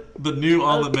 There's like, the new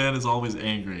Omelet Man is always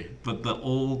angry, but the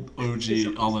old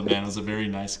OG Omelet Man was a very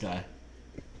nice guy.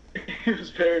 He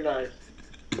was very nice.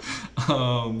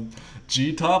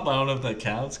 G-Top, I don't know if that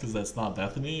counts because that's not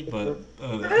Bethany, but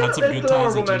had some good It's an times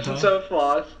honorable at mention, G-Top. so it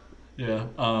flaws. Yeah.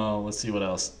 Let's see what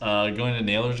else. Going to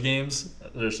Nailers games.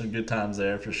 There's some good times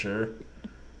there for sure.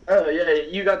 Oh yeah,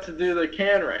 you got to do the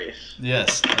can race.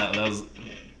 Yes, that was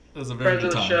a very Friends good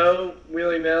of the time. show,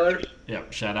 Wheelie Mailers. Yeah.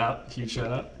 Shout out, huge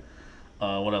shout out.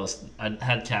 What else? I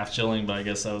had calf chilling, but I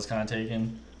guess that was kind of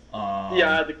taken. Yeah,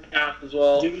 I had the calf as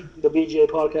well. Dude, the BGA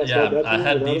podcast. Yeah, about I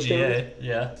had Bethany, you know what I'm saying? BGA.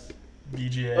 Yeah,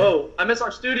 BGA. Oh, I miss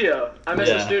our studio. I miss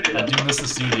the yeah, studio. I do miss the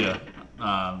studio.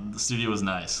 The studio was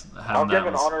nice. I'll Having give that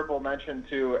an was- honorable mention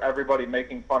to everybody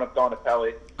making fun of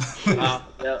Donatelli. Yeah,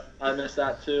 I miss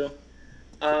that too.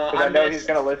 Because I know he's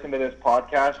going to listen to this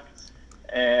podcast,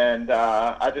 and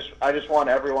I just want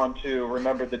everyone to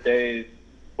remember the days.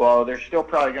 Well, they're still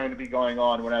probably going to be going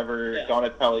on whenever Yeah.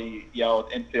 Donatelli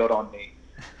yelled infield on me.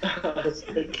 Well,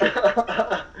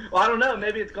 I don't know.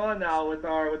 Maybe it's gone now with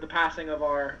the passing of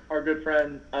our good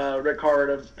friend Rick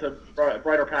Howard to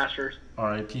Brighter Pastures.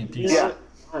 R.I.P. and peace. Yeah.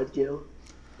 God, Gil.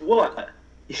 What?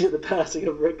 He did the passing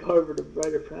of Rick Harvard to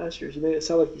brighter pastures. You made it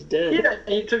sound like he's dead. Yeah,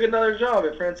 and he took another job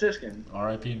at Franciscan.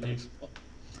 R.I.P. Peaks.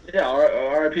 Yeah,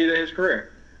 R.I.P. to his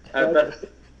career. Okay.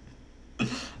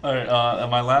 All right, and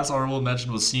my last honorable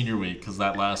mention was Senior Week, because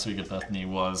that last week at Bethany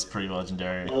was pretty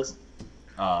legendary.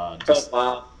 Wow.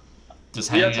 Just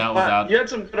hanging out without. You had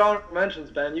some good honorable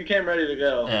mentions, Ben. You came ready to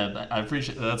go. And I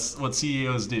appreciate that's what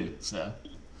CEOs do. So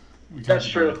That's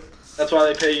true. That's why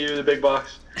they pay you the big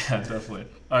bucks. Yeah, definitely.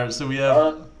 All right, so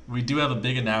we do have a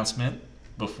big announcement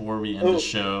before we end the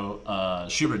show.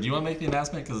 Schubert, do you want to make the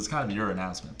announcement, because it's kind of your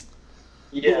announcement?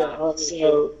 Yeah.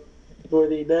 So for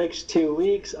the next 2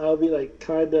 weeks, I'll be like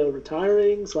kind of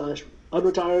retiring /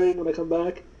 unretiring when I come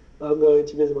back. I'm going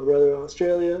to visit my brother in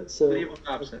Australia, so Leave of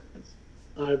absence.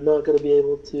 I'm not going to be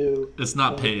able to. It's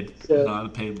not paid. So, not a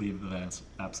paid leave of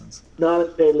absence. Not a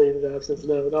paid leave of absence.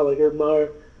 No, not like my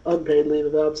unpaid leave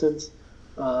of absence.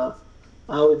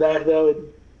 I'll be back though in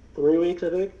 3 weeks, I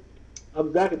think. I'll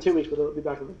be back in 2 weeks, but I'll be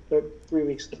back in 3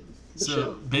 weeks.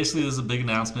 So basically, this is a big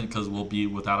announcement because we'll be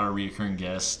without our recurring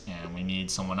guests, and we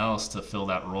need someone else to fill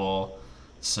that role.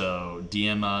 So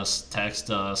DM us,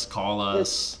 text us, call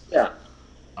us. Yeah.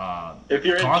 If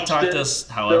you're contact interested, us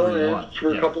however you want.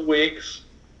 For a couple weeks,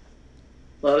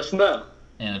 let us know.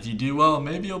 And if you do well,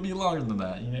 maybe it'll be longer than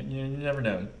that. You never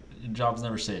know. Your job's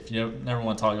never safe. You never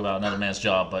want to talk about another man's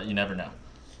job, but you never know.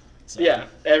 So. Yeah,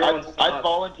 I'd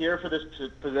volunteer for this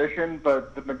position,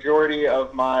 but the majority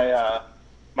of my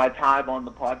my time on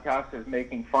the podcast is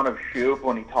making fun of Shoop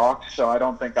when he talks, so I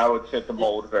don't think I would fit the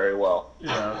mold very well.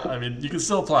 Yeah, I mean, you can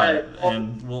still apply it,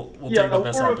 and we'll take the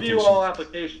best application. We'll review all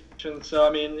applications. So I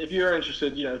mean, if you're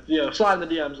interested, slide in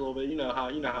the DMs a little bit. You know how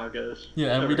it goes.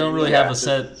 Yeah, and we don't really have a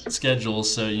set schedule,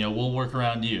 so we'll work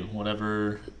around you.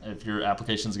 Whatever, if your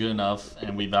application's good enough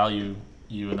and we value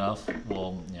you enough,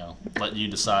 we'll let you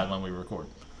decide when we record.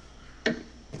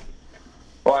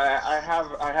 Well, I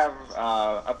have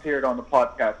appeared on the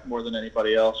podcast more than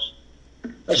anybody else.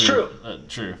 That's true.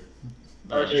 True.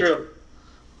 That's true.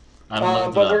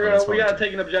 But we gotta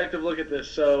take an objective look at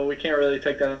this, so we can't really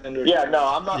take that into account. Yeah, no,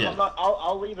 I'm not.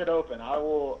 I'll leave it open. I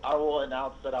will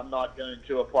announce that I'm not going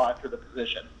to apply for the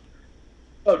position.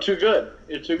 Oh, too good.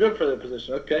 You're too good for the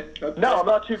position. Okay. No, I'm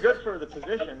not too good for the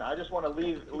position. I just want to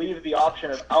leave the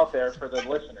option out there for the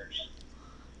listeners.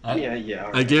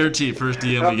 I guarantee first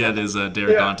DM we get is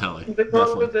Derek Dontelli.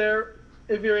 Over there.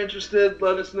 If you're interested,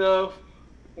 let us know.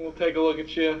 We'll take a look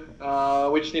at you.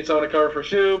 We just need someone to cover for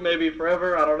Shu, maybe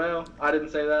forever. I don't know. I didn't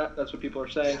say that. That's what people are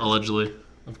saying. Allegedly,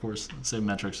 of course. Same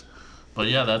metrics. But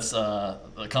yeah, that's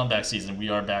the comeback season. We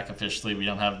are back officially. We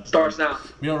don't have starts now.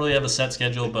 We don't really have a set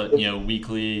schedule, but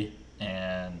weekly,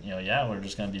 and we're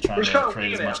just gonna be trying to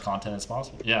create as much content as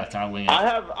possible. Yeah, kind of wing it.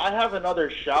 I have another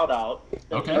shout out.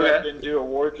 Okay. We didn't do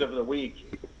awards of the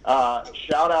week.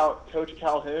 Shout out, Coach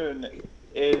Calhoun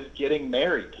is getting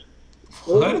married.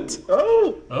 What?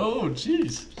 Oh,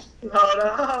 jeez.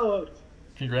 No.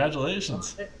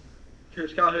 Congratulations.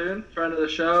 Coach Calhoun, friend of the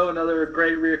show, another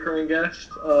great reoccurring guest.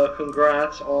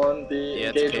 Congrats on the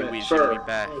engagement, sir. Be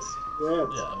back.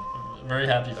 Yeah, very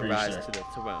happy for you, sir.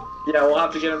 Yeah, we'll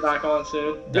have to get him back on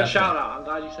soon. Good Definitely. shout out. I'm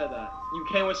glad you said that. You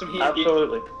came with some heat.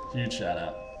 Absolutely. Huge shout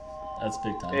out. That's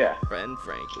big time. Yeah. Friend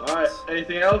Franklin. All right.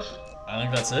 Anything else? I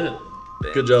think that's it.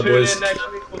 Good job, Tune boys. in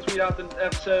next week. We'll tweet out the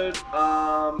episode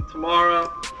tomorrow.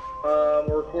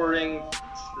 We're recording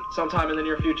sometime in the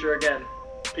near future again.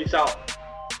 Peace out.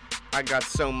 I got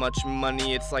so much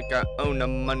money, it's like I own a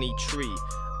money tree.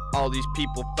 All these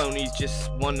people phonies just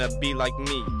wanna be like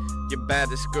me. Your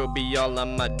baddest girl be all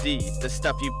on my D. The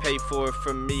stuff you pay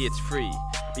for me, it's free.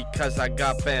 Because I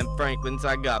got Ben Franklin's,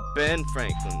 I got Ben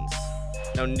Franklin's.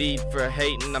 No need for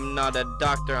hating, I'm not a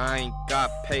doctor, I ain't got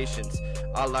patience.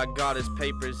 All I got is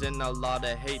papers and a lot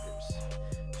of haters.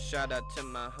 Shout out to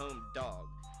my home dog,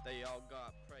 they all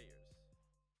got